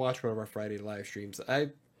have to watch one of our Friday live streams.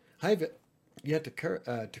 I've yet to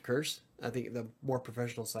curse. I think the more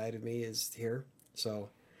professional side of me is here. So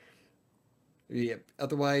yeah.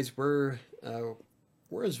 Otherwise, we're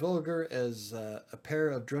as vulgar as a pair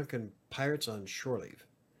of drunken pirates on shore leave.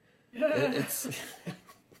 It's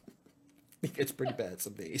it's pretty bad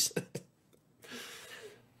some days.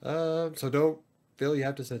 So don't feel you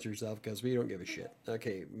have to censor yourself because we don't give a shit.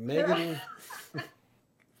 Okay, Megan,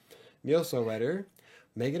 Neil writer,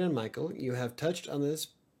 Megan and Michael, you have touched on this,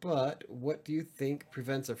 but what do you think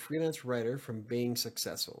prevents a freelance writer from being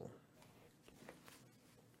successful?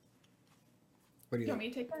 What do you You want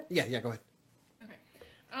think? me to take that? Yeah, go ahead. Okay.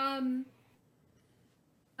 Um,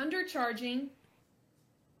 Undercharging,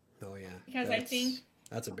 Oh yeah, because I think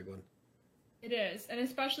that's a big one. it is, and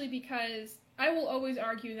especially because I will always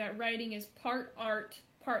argue that writing is part art,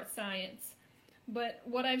 part science. But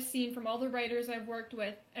what I've seen from all the writers I've worked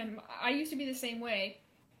with, and I used to be the same way,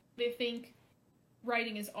 they think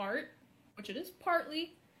writing is art, which it is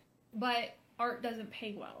partly, but art doesn't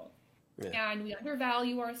pay well. Yeah. And we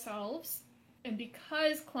undervalue ourselves. And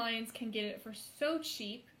because clients can get it for so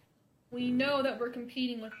cheap, we know that we're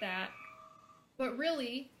competing with that. But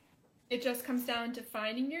really, it just comes down to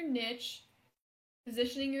finding your niche,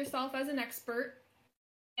 positioning yourself as an expert,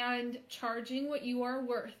 and charging what you are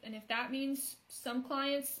worth. And if that means some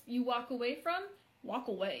clients you walk away from, walk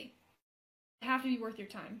away. They have to be worth your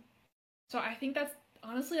time. So I think that's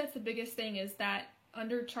honestly that's the biggest thing is that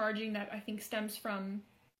undercharging that I think stems from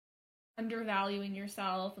undervaluing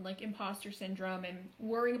yourself and like imposter syndrome and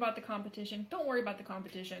worrying about the competition. Don't worry about the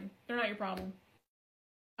competition. They're not your problem.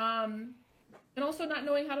 Um, and also not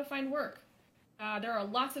knowing how to find work. There are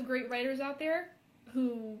lots of great writers out there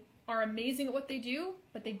who are amazing at what they do,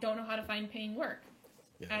 but they don't know how to find paying work.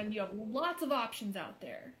 Yeah. And you have lots of options out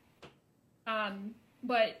there.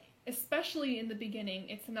 But especially in the beginning,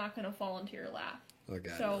 it's not going to fall into your lap. Oh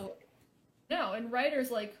God. So, no, and writers,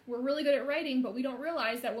 like, we're really good at writing, but we don't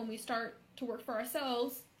realize that when we start to work for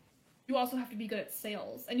ourselves, you also have to be good at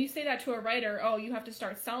sales. And you say that to a writer, oh, you have to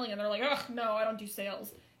start selling, and they're like, oh, no, I don't do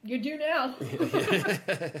sales. You do now.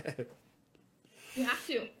 You have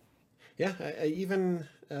to. Yeah, even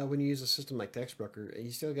when you use a system like TextBroker,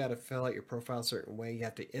 you still got to fill out your profile a certain way. You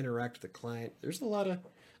have to interact with the client. There's a lot of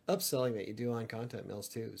upselling that you do on content mills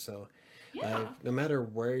too. So Yeah. no matter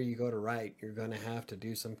where you go to write, you're going to have to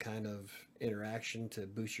do some kind of interaction to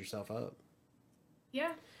boost yourself up.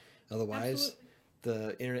 Yeah. Otherwise, Absolutely.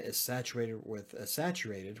 the internet is saturated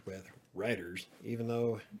with writers, even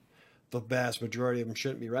though the vast majority of them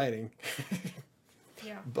shouldn't be writing.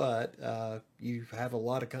 Yeah. But you have a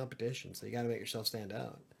lot of competition, so you got to make yourself stand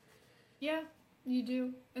out. Yeah, you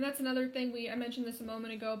do. And that's another thing I mentioned this a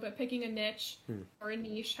moment ago, but picking a niche or a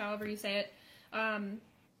niche, however you say it,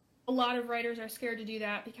 a lot of writers are scared to do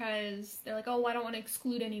that because they're like, oh, I don't want to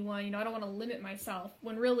exclude anyone, I don't want to limit myself.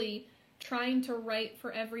 When really trying to write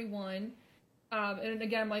for everyone, and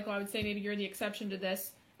again, Michael, I would say maybe you're the exception to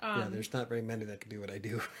this. Yeah, there's not very many that can do what I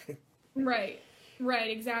do. Right,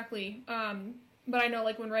 exactly. But I know,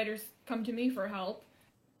 like, when writers come to me for help,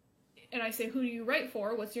 and I say, who do you write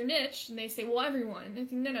for? What's your niche? And they say, well, everyone. And I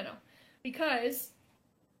think, no. Because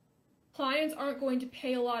clients aren't going to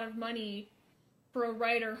pay a lot of money for a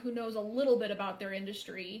writer who knows a little bit about their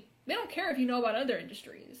industry. They don't care if you know about other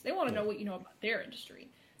industries. They want to know what you know about their industry.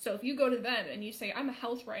 So if you go to them and you say, I'm a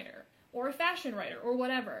health writer, or a fashion writer, or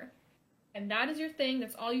whatever, and that is your thing,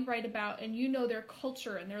 that's all you write about, and you know their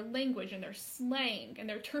culture and their language and their slang and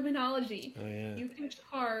their terminology, Oh yeah. you can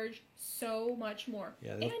charge so much more.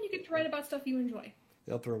 Yeah, and you get to write about stuff you enjoy.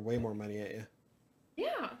 They'll throw way more money at you.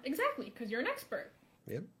 Yeah, exactly, because you're an expert.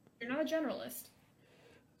 Yep. You're not a generalist.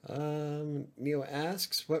 Neo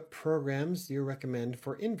asks, what programs do you recommend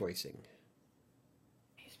for invoicing?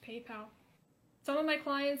 Use PayPal. Some of my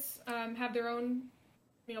clients have their own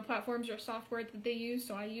platforms or software that they use,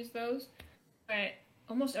 so I use those. But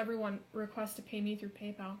almost everyone requests to pay me through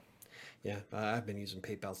PayPal. Yeah, I've been using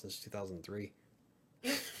PayPal since 2003.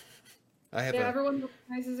 Yeah. I Everyone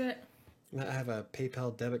recognizes it. have a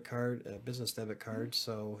PayPal debit card, a business debit card,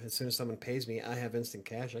 so as soon as someone pays me, I have instant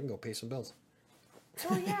cash. I can go pay some bills.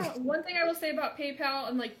 Oh yeah, one thing I will say about PayPal,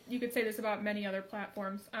 and like you could say this about many other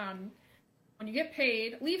platforms, when you get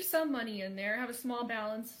paid, leave some money in there, have a small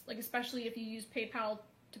balance, like especially if you use PayPal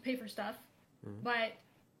to pay for stuff, but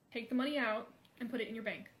take the money out and put it in your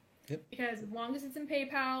bank. Yep. Because as long as it's in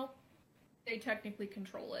PayPal, they technically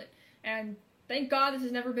control it. And thank God this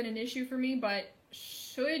has never been an issue for me, but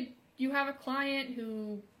should you have a client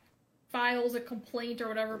who files a complaint or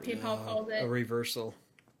whatever PayPal calls it. A reversal.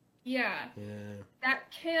 Yeah. That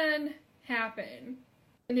can happen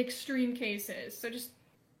in extreme cases. So just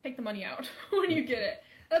take the money out when you get it.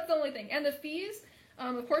 That's the only thing. And the fees,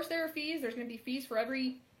 of course there are fees. There's going to be fees for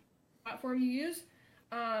every platform you use.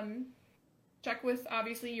 Check with,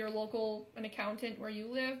 obviously, your local an accountant where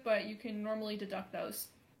you live, but you can normally deduct those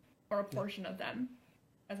or a portion of them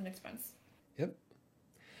as an expense. Yep.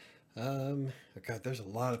 God, there's a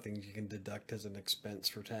lot of things you can deduct as an expense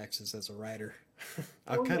for taxes as a writer.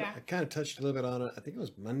 I kind of touched a little bit on it. I think it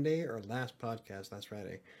was Monday or last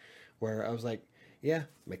Friday, where I was like, yeah,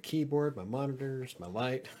 my keyboard, my monitors, my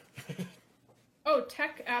light. Oh,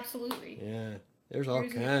 tech, absolutely. Yeah, there's all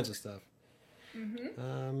kinds of stuff.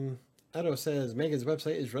 Otto says Megan's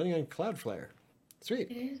website is running on Cloudflare.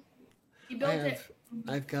 Sweet. It is. You built it.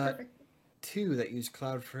 I've got two that use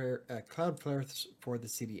Cloudflare for the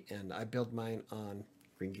CDN. I build mine on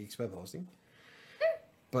Green Geeks web hosting,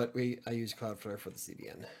 but I use Cloudflare for the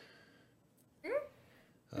CDN.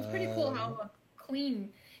 It's pretty cool how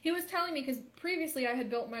clean. He was telling me, because previously I had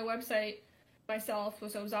built my website myself,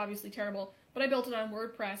 so it was obviously terrible, but I built it on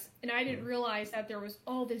WordPress, and I didn't realize that there was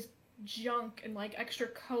all this junk and like extra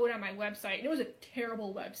code on my website, and it was a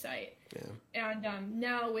terrible website. Yeah. And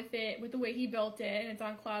now with the way he built it, and it's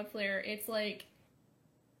on Cloudflare, it's like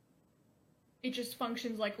it just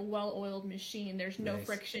functions like a well-oiled machine. There's no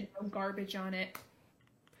friction, no garbage on it.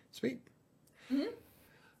 Sweet.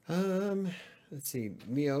 Let's see.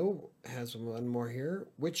 Neo has one more here.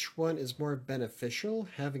 Which one is more beneficial,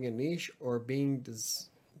 having a niche or being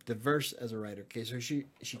diverse as a writer? Okay, so she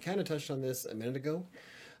kind of touched on this a minute ago.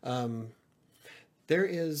 There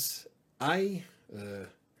is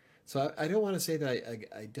so I don't want to say that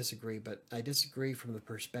I disagree, but I disagree from the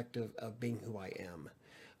perspective of being who I am.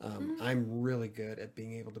 I'm really good at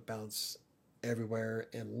being able to bounce everywhere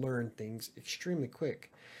and learn things extremely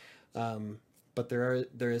quick. But there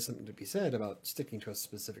is something to be said about sticking to a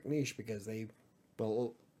specific niche, because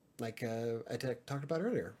like I talked about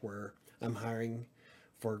earlier, where I'm hiring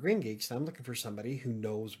for Green Geeks, I'm looking for somebody who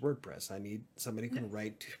knows WordPress. I need somebody who can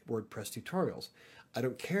write WordPress tutorials. I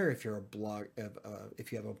don't care if you're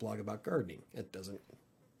if you have a blog about gardening.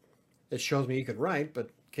 It shows me you can write,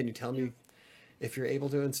 but can you tell me if you're able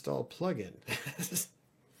to install a plugin?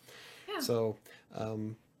 So,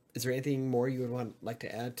 is there anything more you would like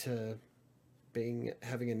to add to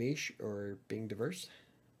having a niche or being diverse?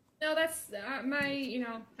 No, that's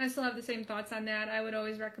I still have the same thoughts on that. I would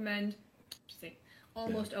always recommend,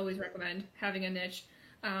 always recommend having a niche.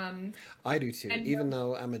 I do too. Even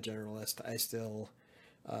though I'm a generalist, I still,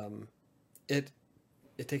 it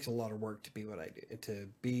takes a lot of work to be what I do, to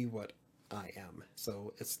be what I am.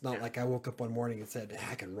 So it's not like I woke up one morning and said,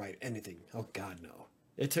 I can write anything. Oh God, no.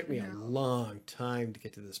 It took me a long time to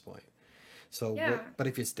get to this point. So, but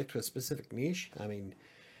if you stick to a specific niche, I mean,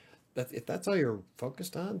 if that's all you're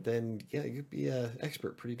focused on, then you'd be an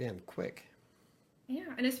expert pretty damn quick.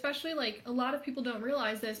 Yeah, and especially like a lot of people don't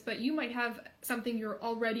realize this, but you might have something you're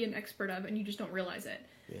already an expert of and you just don't realize it.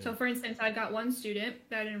 Yeah. So for instance, I've got one student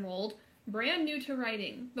that enrolled, brand new to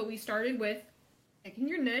writing, but we started with picking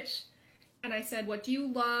your niche. And I said, what do you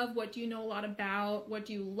love? What do you know a lot about? What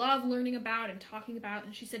do you love learning about and talking about?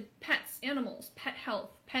 And she said, pets, animals, pet health,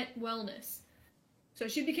 pet wellness. So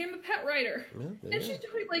she became a pet writer. And she's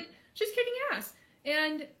doing she's kicking ass.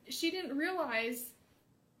 And she didn't realize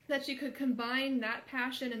that she could combine that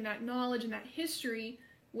passion and that knowledge and that history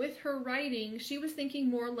with her writing. She was thinking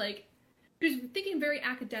more she was thinking very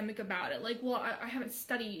academic about it. I haven't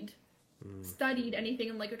studied anything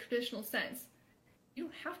in a traditional sense. You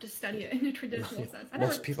don't have to study it in a traditional sense.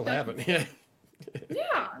 Most people haven't. Yeah.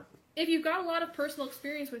 If you've got a lot of personal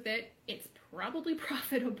experience with it, it's probably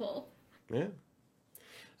profitable. Yeah.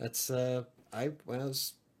 That's when I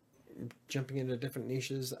was jumping into different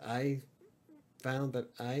niches, I found that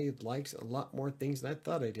I liked a lot more things than I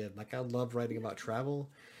thought I did. Like I loved writing about travel.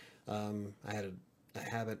 I had a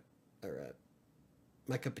habit, or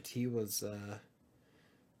my cup of tea was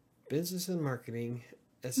business and marketing,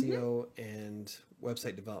 SEO, and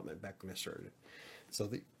website development back when I started. So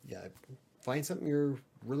find something you're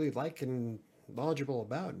really like and knowledgeable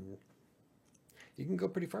about, and you can go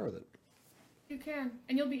pretty far with it. You can,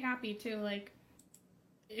 and you'll be happy too.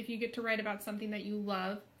 If you get to write about something that you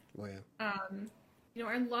love. Oh yeah.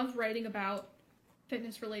 I love writing about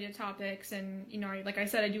fitness related topics. And, like I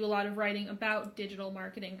said, I do a lot of writing about digital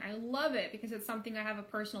marketing. I love it because it's something I have a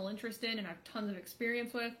personal interest in and I have tons of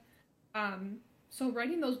experience with. So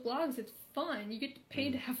writing those blogs, it's fun. You get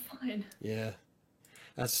paid to have fun. Yeah,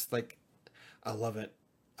 that's like, I love it.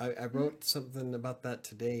 I wrote something about that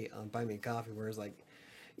today on Buy Me Coffee, where it's like,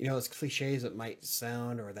 as cliche as it might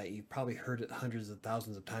sound, or that you've probably heard it hundreds of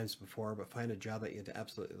thousands of times before, but find a job that you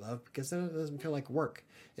absolutely love, because then it doesn't feel like work.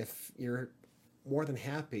 If you're more than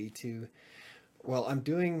happy to, well, I'm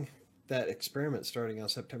doing that experiment starting on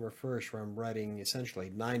September 1st, where I'm writing essentially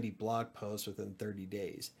 90 blog posts within 30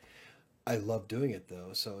 days. I love doing it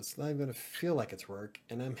though, so it's not going to feel like it's work,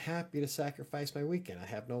 and I'm happy to sacrifice my weekend. I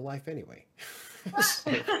have no life anyway. So,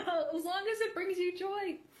 As long as it brings you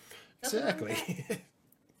joy. exactly.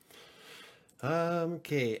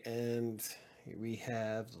 Okay, and we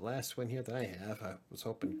have the last one here that I have. I was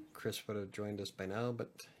hoping Chris would have joined us by now,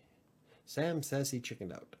 but Sam says he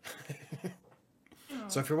chickened out.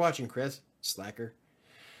 So if you're watching, Chris, slacker,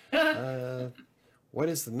 what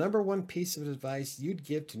is the number one piece of advice you'd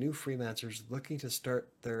give to new freelancers looking to start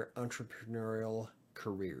their entrepreneurial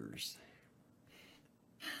careers?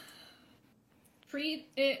 Treat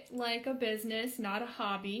it like a business, not a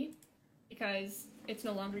hobby, because it's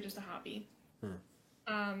no longer just a hobby.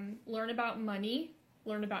 Learn about money,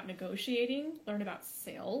 learn about negotiating, learn about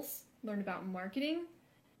sales, learn about marketing,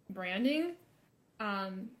 branding.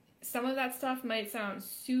 Some of that stuff might sound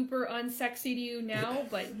super unsexy to you now,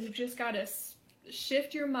 but you just gotta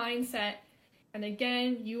shift your mindset. And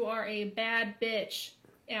again, you are a bad bitch,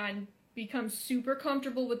 and become super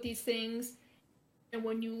comfortable with these things. And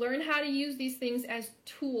when you learn how to use these things as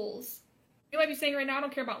tools, you might be saying right now, I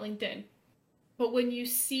don't care about LinkedIn. But when you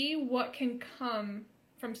see what can come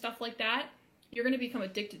from stuff like that, you're going to become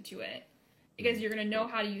addicted to it. Because you're going to know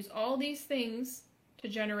how to use all these things to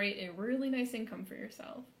generate a really nice income for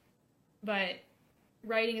yourself. But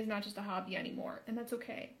writing is not just a hobby anymore, and that's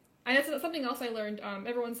okay. And that's something else I learned.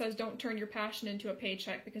 Everyone says don't turn your passion into a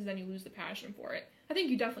paycheck because then you lose the passion for it. I think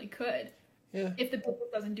you definitely could. Yeah. If the business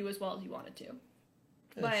doesn't do as well as you want it to.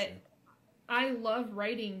 That's But true. I love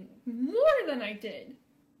writing more than I did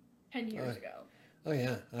 10 years ago. Oh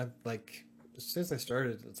yeah, I'm like, since I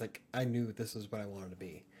started, it's like I knew this is what I wanted to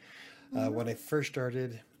be. When I first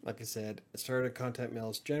started, like I said, I started Content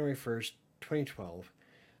Mills January 1st, 2012.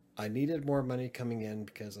 I needed more money coming in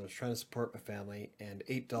because I was trying to support my family, and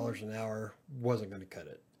 $8 an hour wasn't going to cut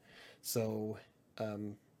it. So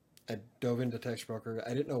I dove into text broker. I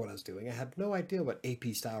didn't know what I was doing. I had no idea what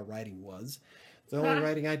AP style writing was. The only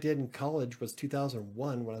writing I did in college was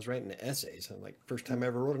 2001 when I was writing essays. And like first time I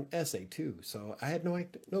ever wrote an essay too. So I had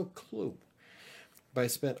no clue. But I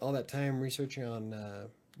spent all that time researching on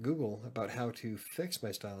Google about how to fix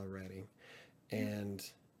my style of writing, and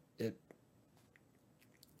it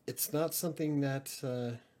it's not something that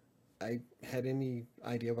I had any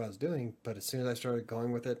idea what I was doing. But as soon as I started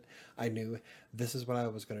going with it, I knew this is what I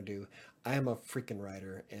was going to do. I am a freaking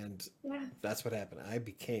writer, and Yeah. that's what happened. I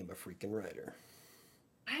became a freaking writer.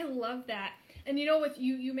 I love that. And with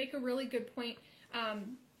you make a really good point.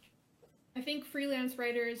 I think freelance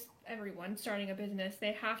writers, everyone starting a business,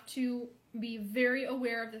 they have to be very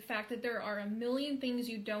aware of the fact that there are a million things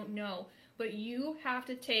you don't know, but you have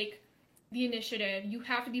to take the initiative. You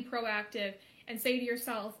have to be proactive and say to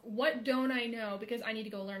yourself, what don't I know? Because I need to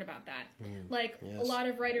go learn about that. Like Yes. a lot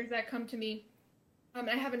of writers that come to me,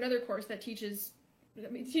 I have another course that teaches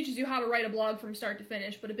you how to write a blog from start to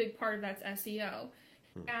finish, but a big part of that's SEO.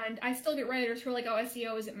 And I still get writers who are like, oh,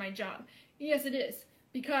 SEO isn't my job. Yes, it is.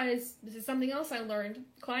 Because this is something else I learned.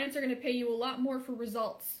 Clients are going to pay you a lot more for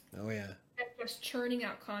results Oh yeah. than just churning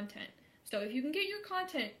out content. So if you can get your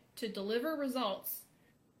content to deliver results,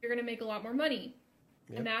 you're going to make a lot more money.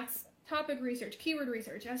 Yep. And that's topic research, keyword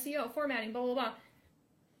research, SEO, formatting, blah, blah, blah.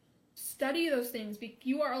 Study those things.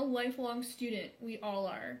 You are a lifelong student. We all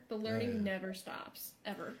are. The learning never stops,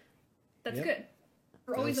 ever. That's Yep. good.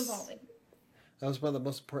 We're always That's- evolving. That was one of the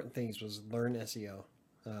most important things, was learn SEO.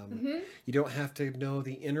 You don't have to know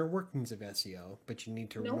the inner workings of SEO, but you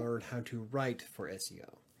need to Nope. learn how to write for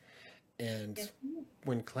SEO. And Yes.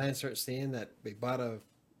 when clients start saying that they bought a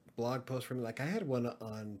blog post from me, like I had one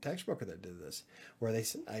on Textbroker that did this, where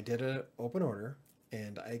I did an open order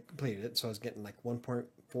and I completed it, so I was getting like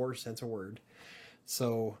 1.4 cents a word.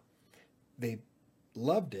 So they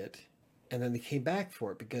loved it, and then they came back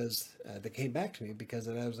for it because they came back to me because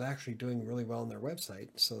I was actually doing really well on their website.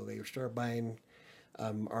 So they started buying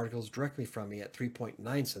articles directly from me at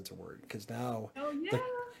 3.9 cents a word, because now Oh, yeah.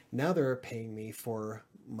 now they're paying me for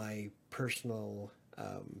my personal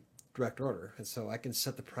direct order, and so I can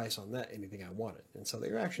set the price on that anything I wanted. And so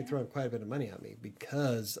they were actually throwing quite a bit of money at me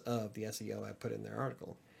because of the SEO I put in their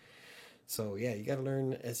article. So yeah, you got to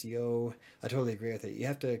learn SEO. I totally agree with it. You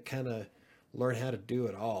have to kind of learn how to do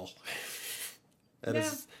it all. And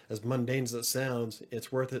Yeah, as mundane as it sounds,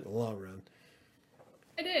 it's worth it in the long run.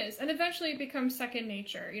 it is. And eventually it becomes second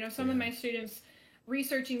nature. You know, some of Yeah. my students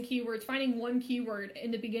researching keywords, finding one keyword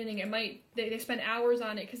in the beginning, it might they spend hours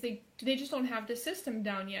on it because they just don't have the system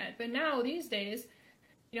down yet. But now these days,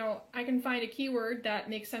 you know, I can find a keyword that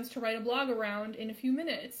makes sense to write a blog around in a few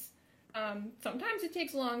minutes. Sometimes it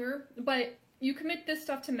takes longer, but you commit this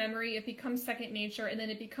stuff to memory, it becomes second nature, and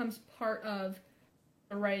then it becomes part of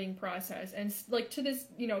the writing process. And like to this,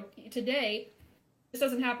 you know, today, this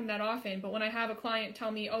doesn't happen that often, but when I have a client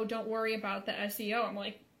tell me, "Oh, don't worry about the SEO," I'm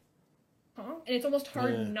like, "Huh?" And it's almost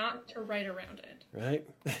hard Yeah. not to write around it. Right?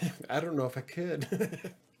 I don't know if I could.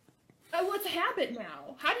 Well, it's a habit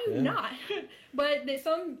now. How do you Yeah. not? But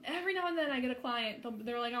every now and then I get a client.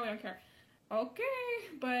 They're like, "Oh, we don't care." Okay,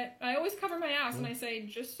 but I always cover my ass and I say,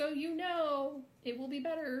 "Just so you know, it will be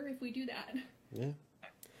better if we do that." Yeah.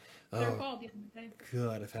 They're Oh, called the end of the day.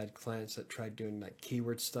 God, I've had clients that tried doing like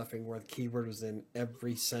keyword stuffing where the keyword was in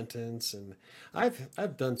every sentence, and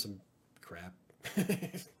I've done some crap.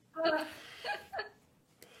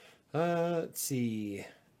 Uh, Let's see.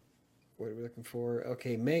 What are we looking for?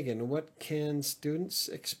 Okay, Megan, what can students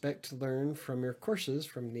expect to learn from your courses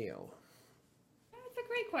from Neo? That's a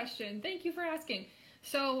great question. Thank you for asking.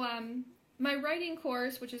 So, my writing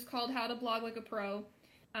course, which is called How to Blog Like a Pro,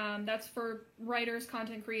 that's for writers,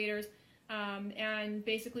 content creators, and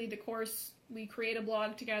basically the course we create a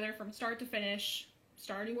blog together from start to finish,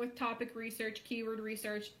 starting with topic research, keyword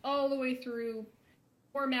research, all the way through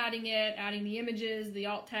formatting it, adding the images, the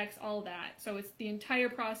alt text, all of that. So it's the entire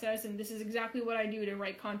process, and this is exactly what I do to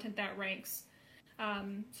write content that ranks.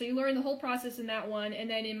 So you learn the whole process in that one, and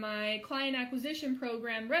then in my client acquisition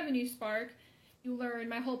program, Revenue Spark, you learn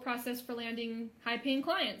my whole process for landing high-paying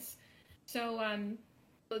clients. So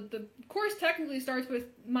the course technically starts with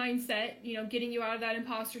mindset, you know, getting you out of that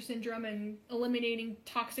imposter syndrome and eliminating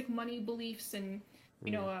toxic money beliefs and,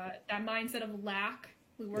 you know, that mindset of lack.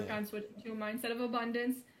 We work Yeah. on switching to a mindset of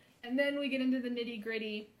abundance. And then we get into the nitty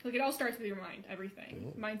gritty. Like, it all starts with your mind,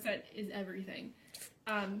 everything. Mindset is everything.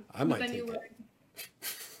 I But might then take you that. learn.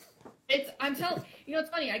 I'm telling you know, it's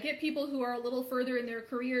funny. I get people who are a little further in their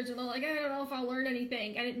careers and they're like, I don't know if I'll learn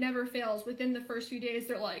anything. And it never fails. Within the first few days,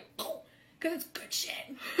 they're like, oh, because it's good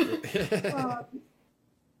shit. um,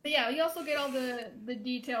 but yeah, you also get all the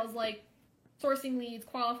details like sourcing leads,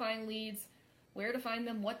 qualifying leads, where to find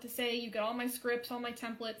them, what to say. You get all my scripts, all my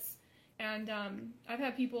templates. And I've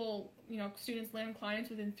had people, you know, students land clients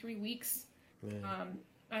within 3 weeks. Yeah.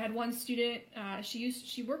 I had one student,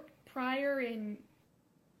 she worked prior in,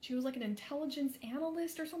 she was like an intelligence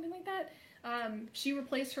analyst or something like that. She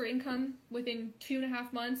replaced her income within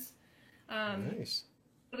 2.5 months. Nice.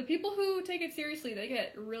 But the people who take it seriously, they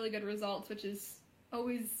get really good results, which is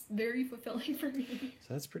always very fulfilling for me.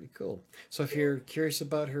 So that's pretty cool. So if you're curious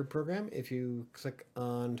about her program, if you click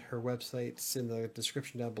on her website, it's in the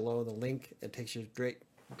description down below, the link, it takes you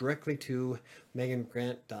directly to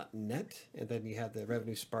megangrant.net, and then you have the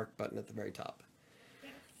Revenue Spark button at the very top.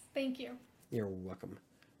 Yes, thank you. You're welcome.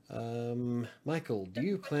 Michael, do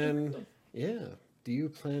you plan, yeah, do you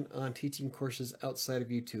plan on teaching courses outside of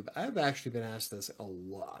YouTube? I've actually been asked this a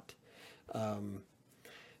lot.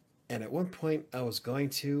 And at one point I was going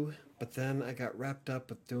to, but then I got wrapped up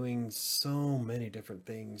with doing so many different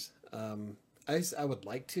things. I would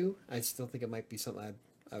like to. I still think it might be something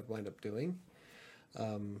I'd wind up doing.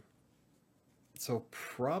 So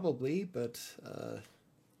probably, but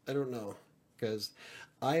I don't know. Because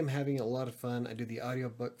I'm having a lot of fun. I do the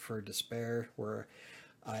audiobook for Despair where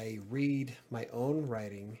I read my own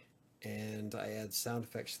writing and I add sound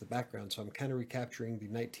effects to the background. So I'm kind of recapturing the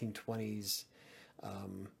 1920s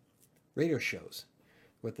radio shows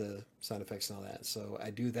with the sound effects and all that. So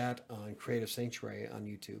I do that on Creative Sanctuary on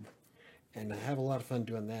YouTube. And I have a lot of fun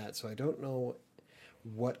doing that. So I don't know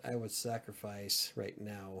what I would sacrifice right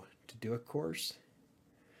now to do a course.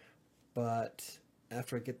 But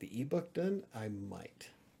after I get the ebook done, I might.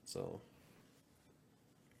 So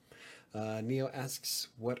Neo asks,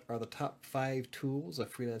 what are the top 5 tools a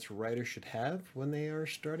freelance writer should have when they are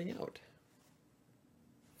starting out?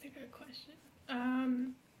 That's a good question.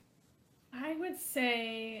 I would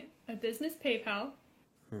say a business PayPal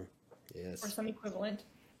Yes. or some equivalent.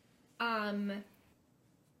 Keywords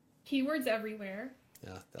everywhere.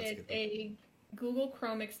 Yeah, that's It's a good a Google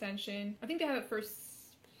Chrome extension. I think they have it for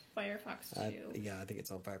Firefox one. too. Yeah, I think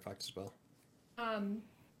it's on Firefox as well.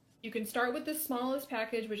 You can start with the smallest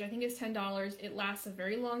package, which I think is $10. It lasts a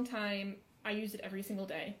very long time. I use it every single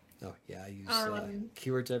day. Oh yeah, I use Um,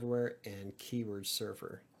 Keywords Everywhere and Keyword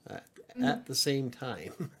Surfer mhm. at the same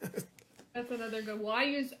time. That's another good. Well, I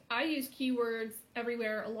use keywords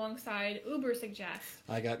everywhere alongside Uber Suggest.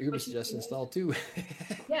 I got Uber Which you Suggest can use. installed too.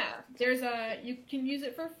 Yeah, you can use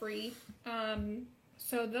it for free.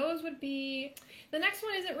 So those would be the next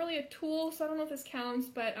one isn't really a tool, so I don't know if this counts,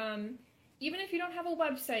 but even if you don't have a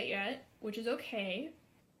website yet, which is okay,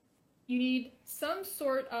 you need some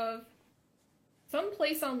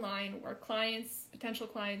place online where potential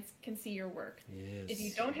clients can see your work. If you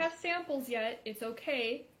Yes. don't have samples yet, it's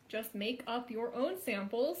okay. Just make up your own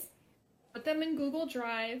samples, put them in Google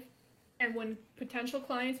Drive, and when potential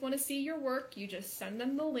clients want to see your work, you just send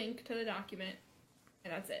them the link to the document,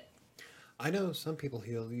 and that's it. I know some people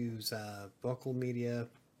who'll use Vocal Media,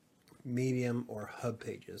 Medium, or Hub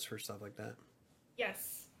Pages for stuff like that.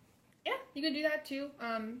 Yes. Yeah, you can do that too.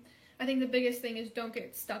 I think the biggest thing is don't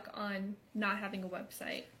get stuck on not having a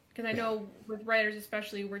website. Because I Yeah. know with writers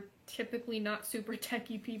especially, we're typically not super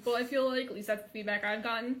techie people, I feel like. At least that's the feedback I've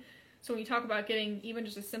gotten. So when you talk about getting even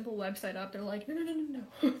just a simple website up, they're like, no, no, no, no,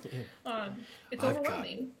 no. It's I've got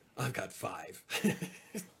overwhelming. I've got 5.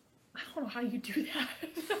 I don't know how you do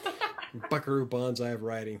that. Buckaroo Banzai of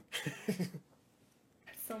writing.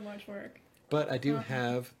 So much work. But I do Um,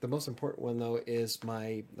 have the most important one though is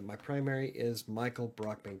my primary is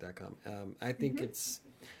michaelbrockbank.com. I think mhm. it's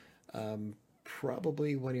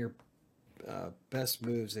probably one of your best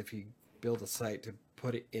moves if you build a site to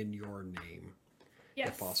put it in your name if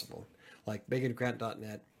Yes. possible. Like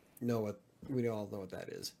megangrant.net, we all know what that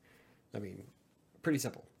is. I mean, pretty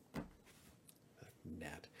simple.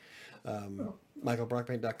 Nat. Um, Oh,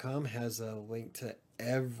 michaelbrockbank.com has a link to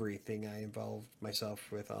everything I involved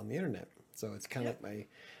myself with on the internet. So it's kind of yep. like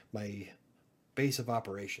my base of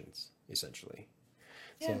operations, essentially.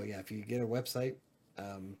 Yeah. So yeah, if you get a website,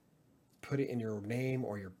 um, put it in your name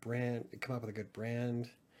or your brand, come up with a good brand.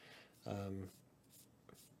 Um,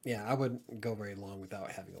 yeah, I wouldn't go very long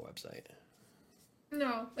without having a website.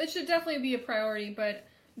 No, it should definitely be a priority, but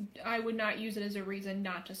I would not use it as a reason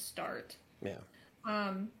not to start. Yeah.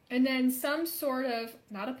 And then some sort of,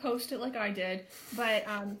 not a post-it like I did, but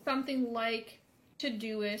something like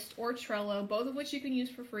Todoist or Trello, both of which you can use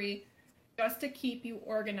for free, just to keep you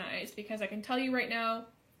organized. Because I can tell you right now,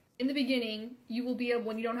 in the beginning, you will be able,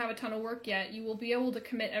 when you don't have a ton of work yet, you will be able to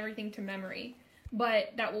commit everything to memory.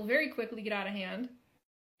 But that will very quickly get out of hand,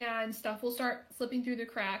 and stuff will start slipping through the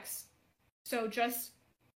cracks. So just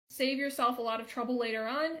save yourself a lot of trouble later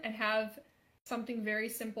on and have something very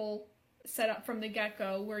simple set up from the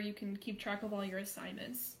get-go where you can keep track of all your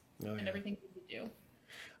assignments Oh and yeah. everything that you do.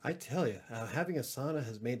 I tell you, having Asana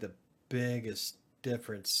has made the biggest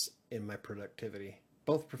difference in my productivity,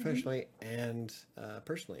 both Mm-hmm. professionally and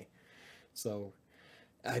personally. So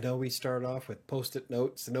I know we start off with post-it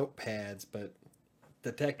notes and notepads, but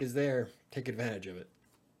the tech is there. Take advantage of it.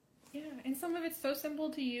 Yeah, and some of it's so simple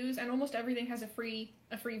to use, and almost everything has a free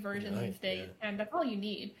version Right. these Yeah. days, and that's all you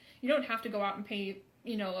need. You don't have to go out and pay,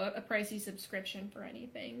 a pricey subscription for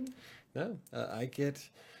anything. No, I get.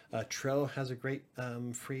 Trello has a great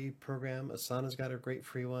free program. Asana's got a great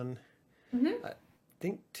free one. Mm-hmm. I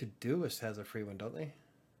think Todoist has a free one, don't they?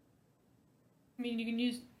 I mean, you can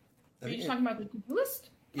use. I Are you think just talking about the to-do list,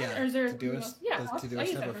 yeah, or is there something Todoist. else? Yeah, Does I Todoist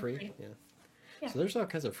use have that a for free? free. Yeah. Yeah. So there's all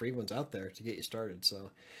kinds of free ones out there to get you started. So,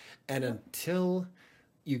 and Yep. until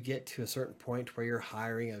you get to a certain point where you're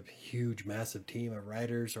hiring a huge, massive team of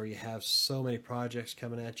writers, or you have so many projects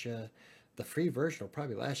coming at you, the free version will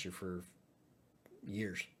probably last you for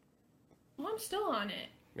years. Well, I'm still on it.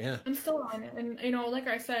 Yeah, I'm still on it. And, like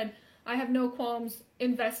I said, I have no qualms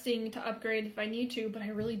investing to upgrade if I need to, but I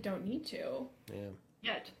really don't need to yeah.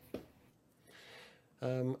 yet.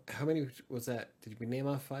 How many was that? Did we name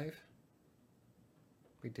off 5?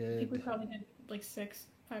 We I think we did. probably did like 5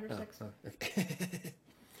 or Oh, 6. oh.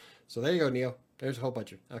 So there you go, Neil. There's a whole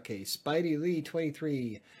bunch of. Okay, Spidey Lee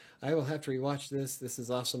 23. I will have to rewatch this. This is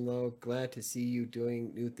awesome, though. Glad to see you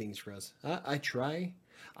doing new things for us. I try.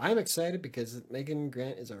 I'm excited because Megan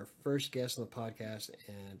Grant is our first guest on the podcast,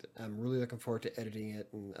 and I'm really looking forward to editing it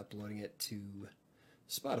and uploading it to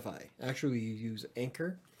Spotify. Actually, we use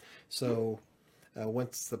Anchor. So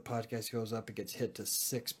once the podcast goes up, it gets hit to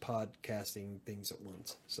 6 podcasting things at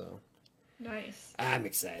once. So Nice. I'm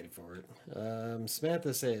excited for it.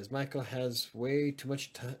 Samantha says Michael has way too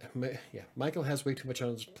much time. Yeah, Michael has way too much on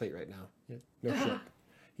his plate right now. Yeah, no shit.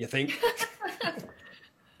 You think?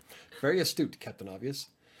 Very astute, Captain Obvious.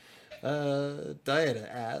 Diana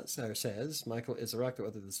asks, or says, Michael is a rock that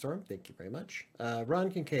weathered the storm. Thank you very much.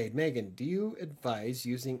 Ron Kincaid, Megan, do you advise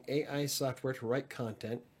using AI software to write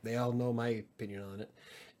content? They all know my opinion on it.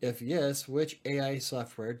 If yes, which AI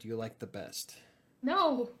software do you like the best?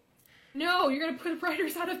 No, no, you're gonna put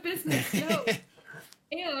writers out of business. No.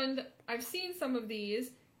 And I've seen some of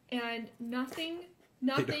these, and nothing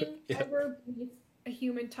Yeah, ever beats a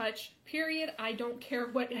human touch. Period. I don't care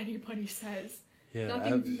what anybody says. yeah.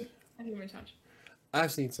 Nothing beats a human touch.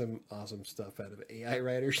 I've seen some awesome stuff out of AI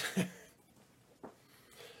writers.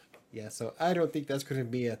 Yeah, so I don't think that's going to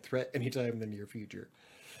be a threat anytime in the near future.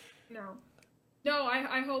 No, no,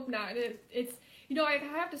 I hope not. It's I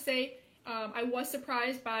have to say, I was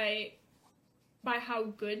surprised by how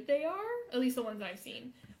good they are, at least the ones I've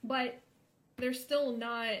seen. But they're still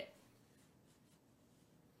not.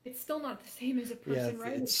 It's still not the same as a Yeah, person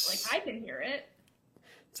writing. Like I can hear it.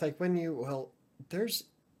 it's like when there's,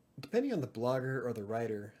 depending on the blogger or the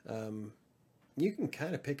writer, you can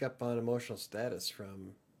kind of pick up on emotional status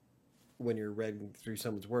from when you're reading through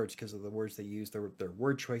someone's words because of the words they use, their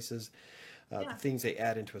word choices, the Yeah. things they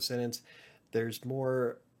add into a sentence. There's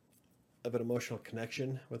more of an emotional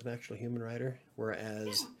connection with an actual human writer,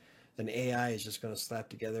 whereas Yeah. an AI is just going to slap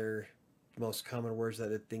together the most common words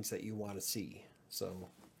that it thinks that you want to see. So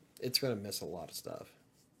it's going to miss a lot of stuff.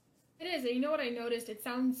 It is, and you know what I noticed? It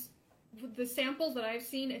sounds, with the samples that I've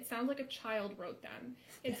seen, it sounds like a child wrote them.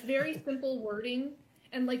 It's very simple wording,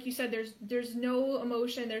 and like you said, there's no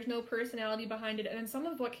emotion, there's no personality behind it, and then some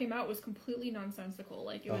of what came out was completely nonsensical.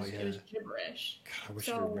 Like Oh it was yeah, gibberish. God, I wish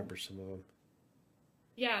I So remember some of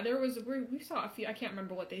yeah, we saw a few. I can't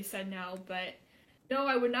remember what they said now, but no,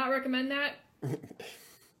 I would not recommend that. them.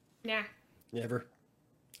 Nah. Never.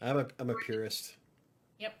 I'm a purist.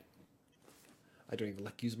 Yep. I don't even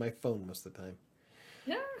like use my phone most of the time.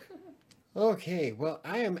 No. Okay, well,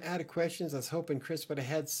 I am out of questions. I was hoping Chris would have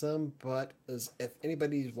had some, but if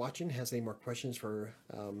anybody's watching has any more questions for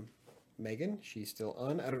Megan, she's still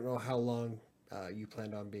on. I don't know how long you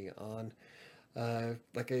planned on being on.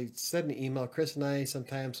 Like I said in the email, Chris and I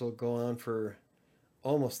sometimes will go on for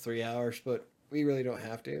almost 3 hours, but we really don't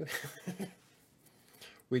have to.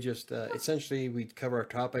 We just essentially we cover our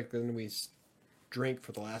topic, then we drink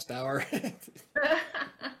for the last hour.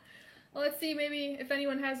 Well, let's see. Maybe if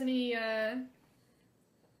anyone has any.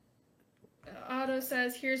 Otto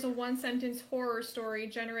says, "Here's a one-sentence horror story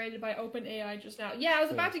generated by OpenAI just now." Yeah, I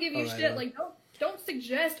was about to give All you right, shit. Like, don't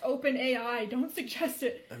suggest OpenAI. Don't suggest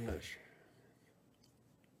it. I'm not sure.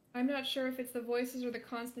 I'm not sure if it's the voices or the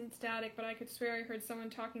constant static, but I could swear I heard someone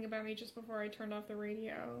talking about me just before I turned off the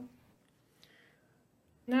radio.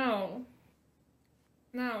 No.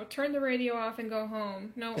 No, turn the radio off and go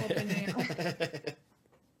home. No OpenAI.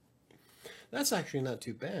 That's actually not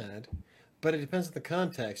too bad, but it depends on the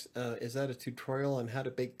context. Is that a tutorial on how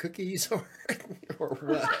to bake cookies or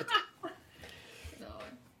what? No,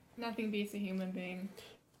 nothing beats a human being.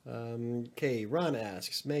 Okay, Ron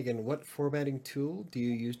asks, Megan, what formatting tool do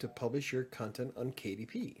you use to publish your content on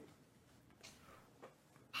KDP?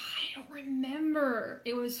 I don't remember.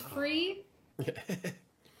 It was free. I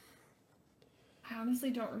honestly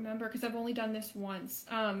don't remember because I've only done this once.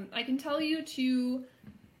 I can tell you to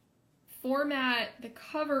format the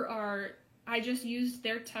cover art. I just used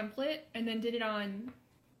their template and then did it on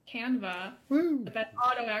Canva. Woo! But then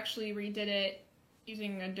Otto actually redid it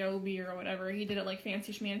using Adobe or whatever. He did it like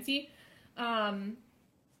fancy schmancy.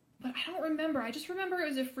 But I don't remember. I just remember it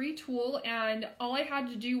was a free tool and all I had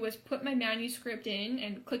to do was put my manuscript in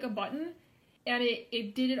and click a button and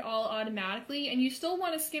it did it all automatically. And you still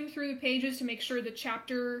want to skim through the pages to make sure the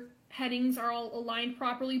chapter headings are all aligned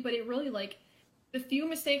properly, but it really like the few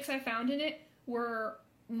mistakes I found in it were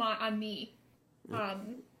on me. But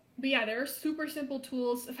yeah, they're super simple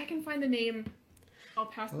tools. If I can find the name, I'll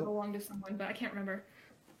pass it along to someone, but I can't remember.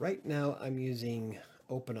 Right now I'm using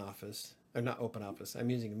OpenOffice, or not OpenOffice, I'm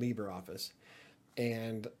using LibreOffice,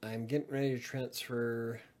 and I'm getting ready to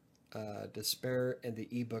transfer Despair and the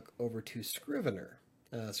ebook over to Scrivener.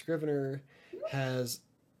 Scrivener has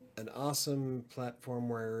an awesome platform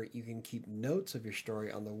where you can keep notes of your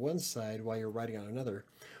story on the one side while you're writing on another,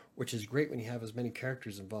 which is great when you have as many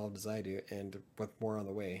characters involved as I do and with more on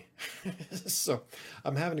the way. So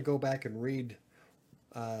I'm having to go back and read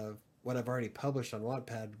what I've already published on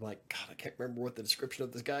Wattpad. I'm like, God, I can't remember what the description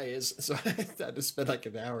of this guy is. So I had to spend like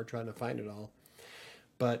an hour trying to find it all.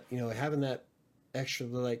 But, having that extra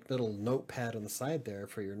like little notepad on the side there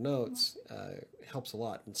for your notes helps a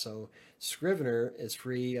lot. And so Scrivener is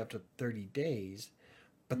free up to 30 days,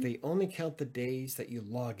 but they only count the days that you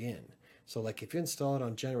log in. So like if you install it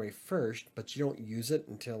on January 1st, but you don't use it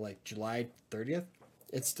until like July 30th,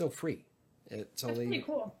 it's still free. It's That's pretty only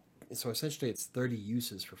cool. so essentially it's 30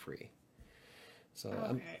 uses for free. So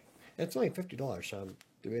Okay. it's only $50, so I'm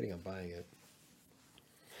debating on buying it.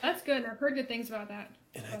 That's good. I've heard good things about that.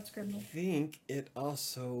 And I That's Scribble. think it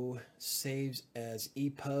also saves as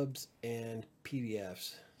EPUBs and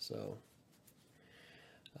PDFs. So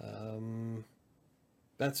um,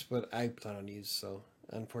 that's what I plan on use. So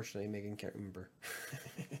unfortunately, Megan can't remember.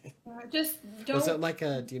 Just Was it don't. like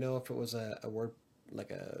a? Do you know if it was a word like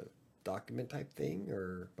a document type thing,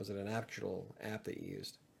 or was it an actual app that you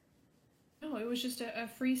used? No, it was just a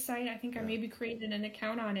free site. I think I Yeah. maybe created an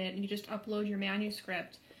account on it, and you just upload your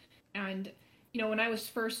manuscript. And when I was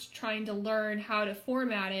first trying to learn how to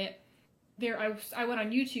format it, I went on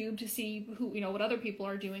YouTube to see who what other people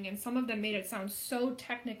are doing, and some of them made it sound so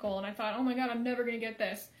technical, and I thought, oh my god, I'm never gonna get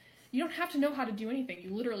this. You don't have to know how to do anything.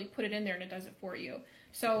 You literally put it in there and it does it for you.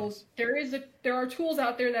 So Nice. there are tools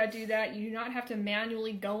out there that do that. You do not have to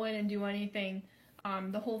manually go in and do anything.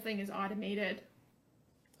 The whole thing is automated.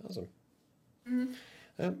 Awesome. Mhm.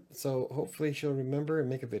 So hopefully she'll remember and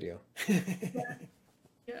make a video. Yeah.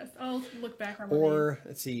 Yes, I'll look back on what I. Or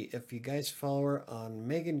let's see if you guys follow her on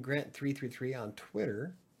Megan Grant 333 on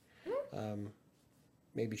Twitter. Um,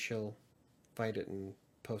 maybe she'll find it and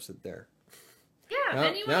post it there.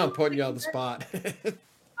 Yeah, Now I'm putting you on the spot.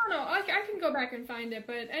 Oh no, I can go back and find it.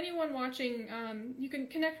 But anyone watching, you can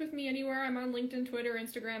connect with me anywhere. I'm on LinkedIn, Twitter,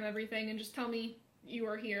 Instagram, everything, and just tell me you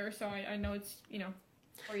are here, so I know it's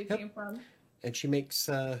where you Yep. came from. And she makes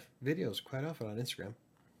videos quite often on Instagram.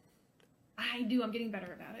 I do. I'm getting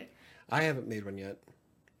better about it. I haven't made one yet,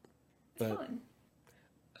 It's but fun.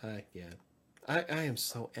 yeah. I am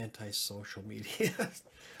so anti-social media.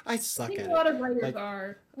 I I suck think a at lot it. of writers Like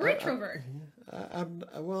are. We're I, introvert.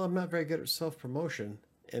 I'm not very good at self-promotion,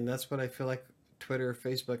 and that's what I feel like Twitter,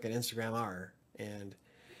 Facebook, and Instagram are, and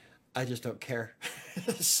I just don't care.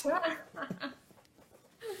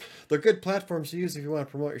 They're good platforms to use if you want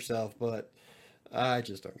to promote yourself, but I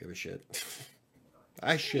just don't give a shit.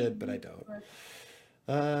 I should, but I don't.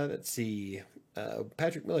 Let's see.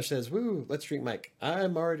 Patrick Miller says, "Woo, let's drink, Mike."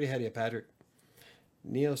 I'm already ahead of you, Patrick.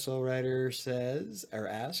 Neo Soul Rider says or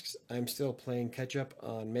asks, "I'm still playing catch up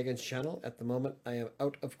on Megan's channel. At the moment, I am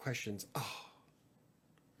out of questions." Oh,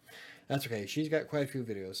 that's okay. She's got quite a few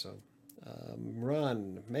videos. So,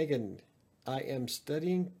 Ron, Megan, I am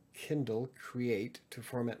studying Kindle Create to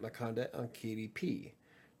format my content on KDP.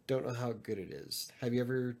 Don't know how good it is. Have you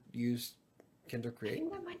ever used Kindle I Create?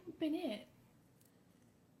 think that might have been it.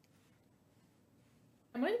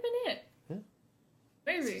 That might have been it. Yeah.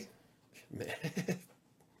 Maybe. Man.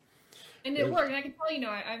 And it worked. And I can tell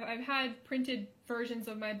I've had printed versions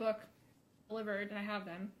of my book delivered, and I have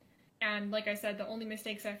them. And like I said, the only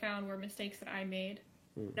mistakes I found were mistakes that I made,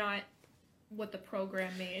 not what the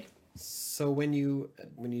program made. So when you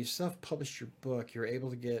self-published your book, you're able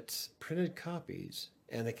to get printed copies,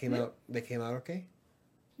 and they came out okay,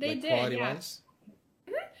 They like did, quality yeah. wise.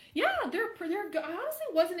 Yeah, they're good. I honestly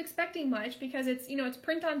wasn't expecting much because it's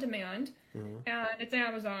print on demand Hmm. and it's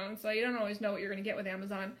Amazon, so you don't always know what you're gonna get with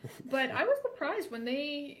Amazon. But I was surprised when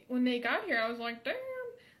they got here. I was like, damn,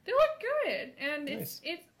 they look good, and Nice.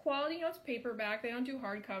 it's quality. It's paperback. They don't do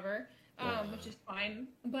hardcover, which is fine.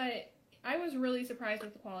 But I was really surprised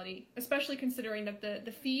with the quality, especially considering that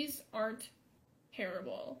the fees aren't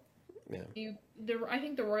terrible. Yeah. I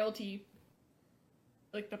think the royalty,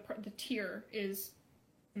 like the tier, is,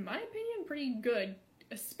 in my opinion, pretty good,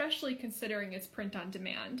 especially considering it's print on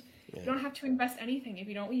demand. Yeah. You don't have to invest anything if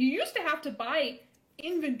you don't. You used to have to buy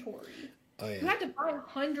inventory. Oh You yeah. had to buy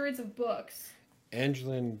hundreds of books.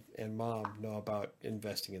 Angela and Mom know about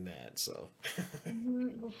investing in that, so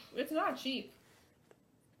It's not cheap.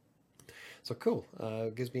 so cool.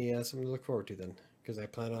 Gives me something to look forward to then, because I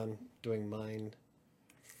plan on doing mine.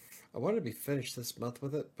 I wanted to be finished this month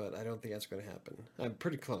with it, but I don't think that's going to happen. I'm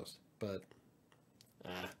pretty close, but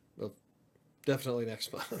well, definitely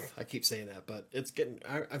next month. I keep saying that, but it's getting.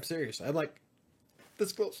 I'm serious. I'm like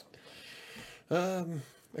this close.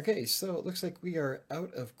 Okay, so it looks like we are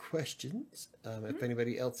out of questions. If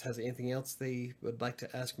anybody else has anything else they would like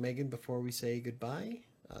to ask Megan before we say goodbye,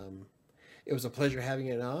 it was a pleasure having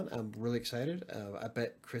it on. I'm really excited. I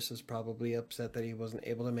bet Chris is probably upset that he wasn't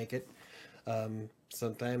able to make it.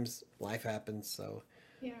 Sometimes life happens, so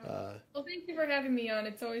Yeah. Well, thank you for having me on.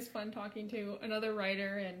 It's always fun talking to another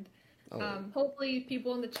writer, and hopefully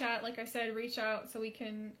people in the chat, like I said, reach out so we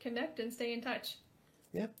can connect and stay in touch.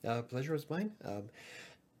 yeah, pleasure was mine.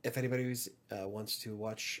 If anybody wants to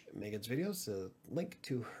watch Megan's videos, the link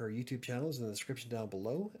to her YouTube channel is in the description down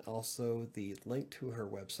below. Also, the link to her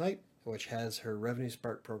website, which has her Revenue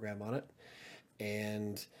Spark program on it.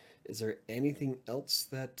 And Is there anything else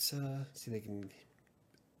that see they can?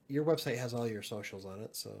 Your website has all your socials on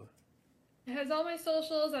it, so It has all my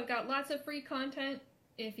socials. I've got lots of free content.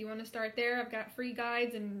 If you want to start there, I've got free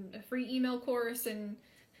guides and a free email course and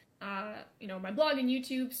my blog and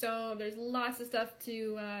YouTube. So there's lots of stuff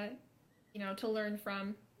to learn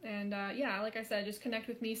from. And yeah, like I said, just connect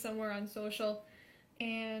with me somewhere on social,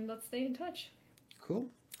 and let's stay in touch. cool.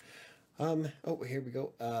 Oh, here we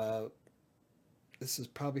go. This is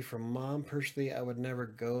probably from mom. Personally, I would never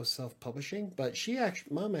go self-publishing, but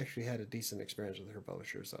mom actually had a decent experience with her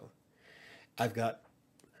publisher. So I've got,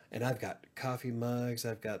 and I've got coffee mugs.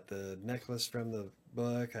 I've got the necklace from the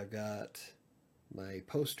book. I've got my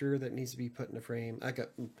poster that needs to be put in a frame.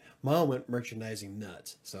 Mom went merchandising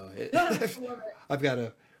nuts. So Love it. I've got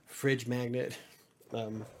a fridge magnet.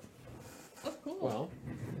 Oh, cool. Well,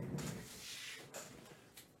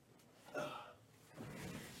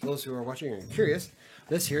 those who are watching and curious,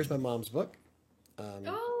 this here's my mom's book.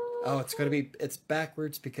 It's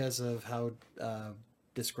backwards because of how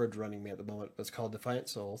Discord's running me at the moment. It's called Defiant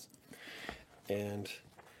Souls. And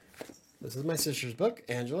this is my sister's book,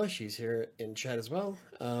 Angela. She's here in chat as well.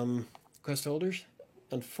 Quest holders.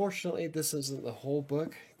 Unfortunately, this isn't the whole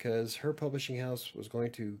book because her publishing house was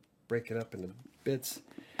going to break it up into bits,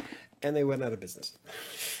 and they went out of business.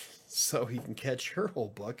 So you can catch her whole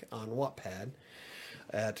book on Wattpad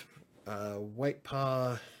at White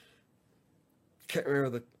Paw. Can't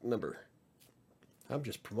remember the number. I'm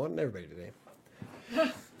just promoting everybody today.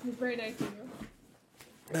 It's very nice of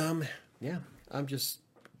you. Yeah, I'm just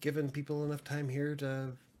giving people enough time here to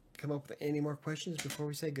come up with any more questions before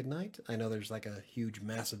we say goodnight. I know there's like a huge,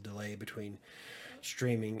 massive delay between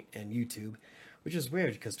streaming and YouTube, which is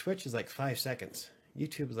weird because Twitch is like 5 seconds.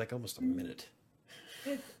 YouTube is like almost a minute.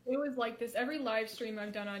 It was like this every live stream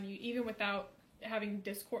I've done on you, even without having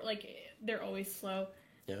Discord. Like they're always slow.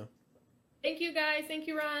 Yeah. Thank you guys. Thank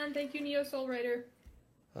you, Ron. Thank you, Neo Soul Writer.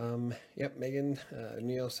 Yep, Megan.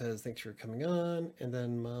 Neil says thanks for coming on, and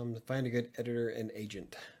then Mom, find a good editor and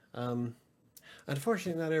agent.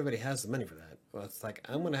 Unfortunately, not everybody has the money for that. Well, it's like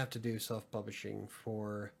I'm gonna have to do self-publishing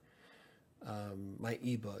for my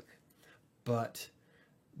ebook, but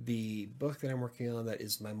the book that I'm working on that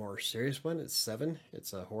is my more serious one. It's 7.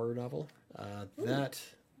 It's a horror novel. That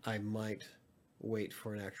I might wait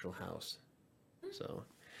for an actual house. So,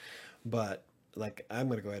 but like I'm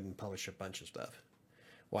gonna go ahead and publish a bunch of stuff.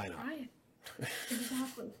 Why not? Try it.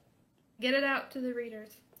 Exactly. Get it out to the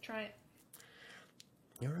readers. Try it.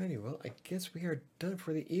 Alrighty, well, I guess we are done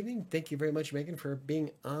for the evening. Thank you very much, Megan, for being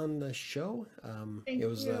on the show. Thank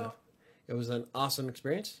you. It was an awesome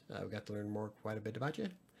experience. We got to learn quite a bit about you,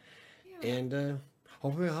 Yeah. and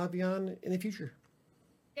hopefully I'll have you on in the future.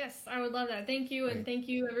 Yes, I would love that. Thank you, and Okay. thank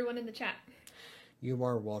you everyone in the chat. You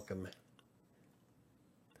are welcome.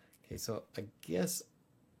 Okay, so I guess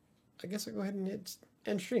I'll go ahead and hit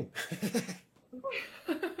end stream.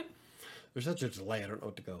 There's such a delay. I don't know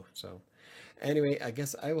what to go. So, anyway, I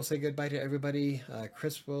guess I will say goodbye to everybody.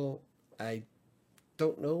 Chris will. I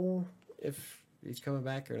don't know if he's coming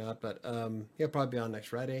back or not, but he'll probably be on next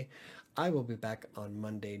Friday. I will be back on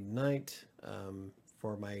Monday night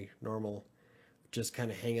for my normal, just kind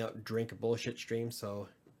of hang out, drink, bullshit stream. So,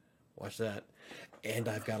 watch that. And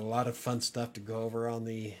I've got a lot of fun stuff to go over on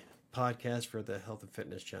the podcast for the health and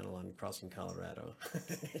fitness channel on Crossing Colorado.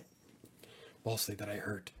 Mostly that I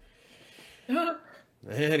hurt.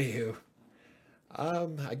 Anywho,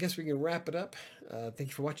 I guess we can wrap it up. Thank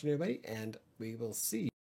you for watching, everybody, and we will see you.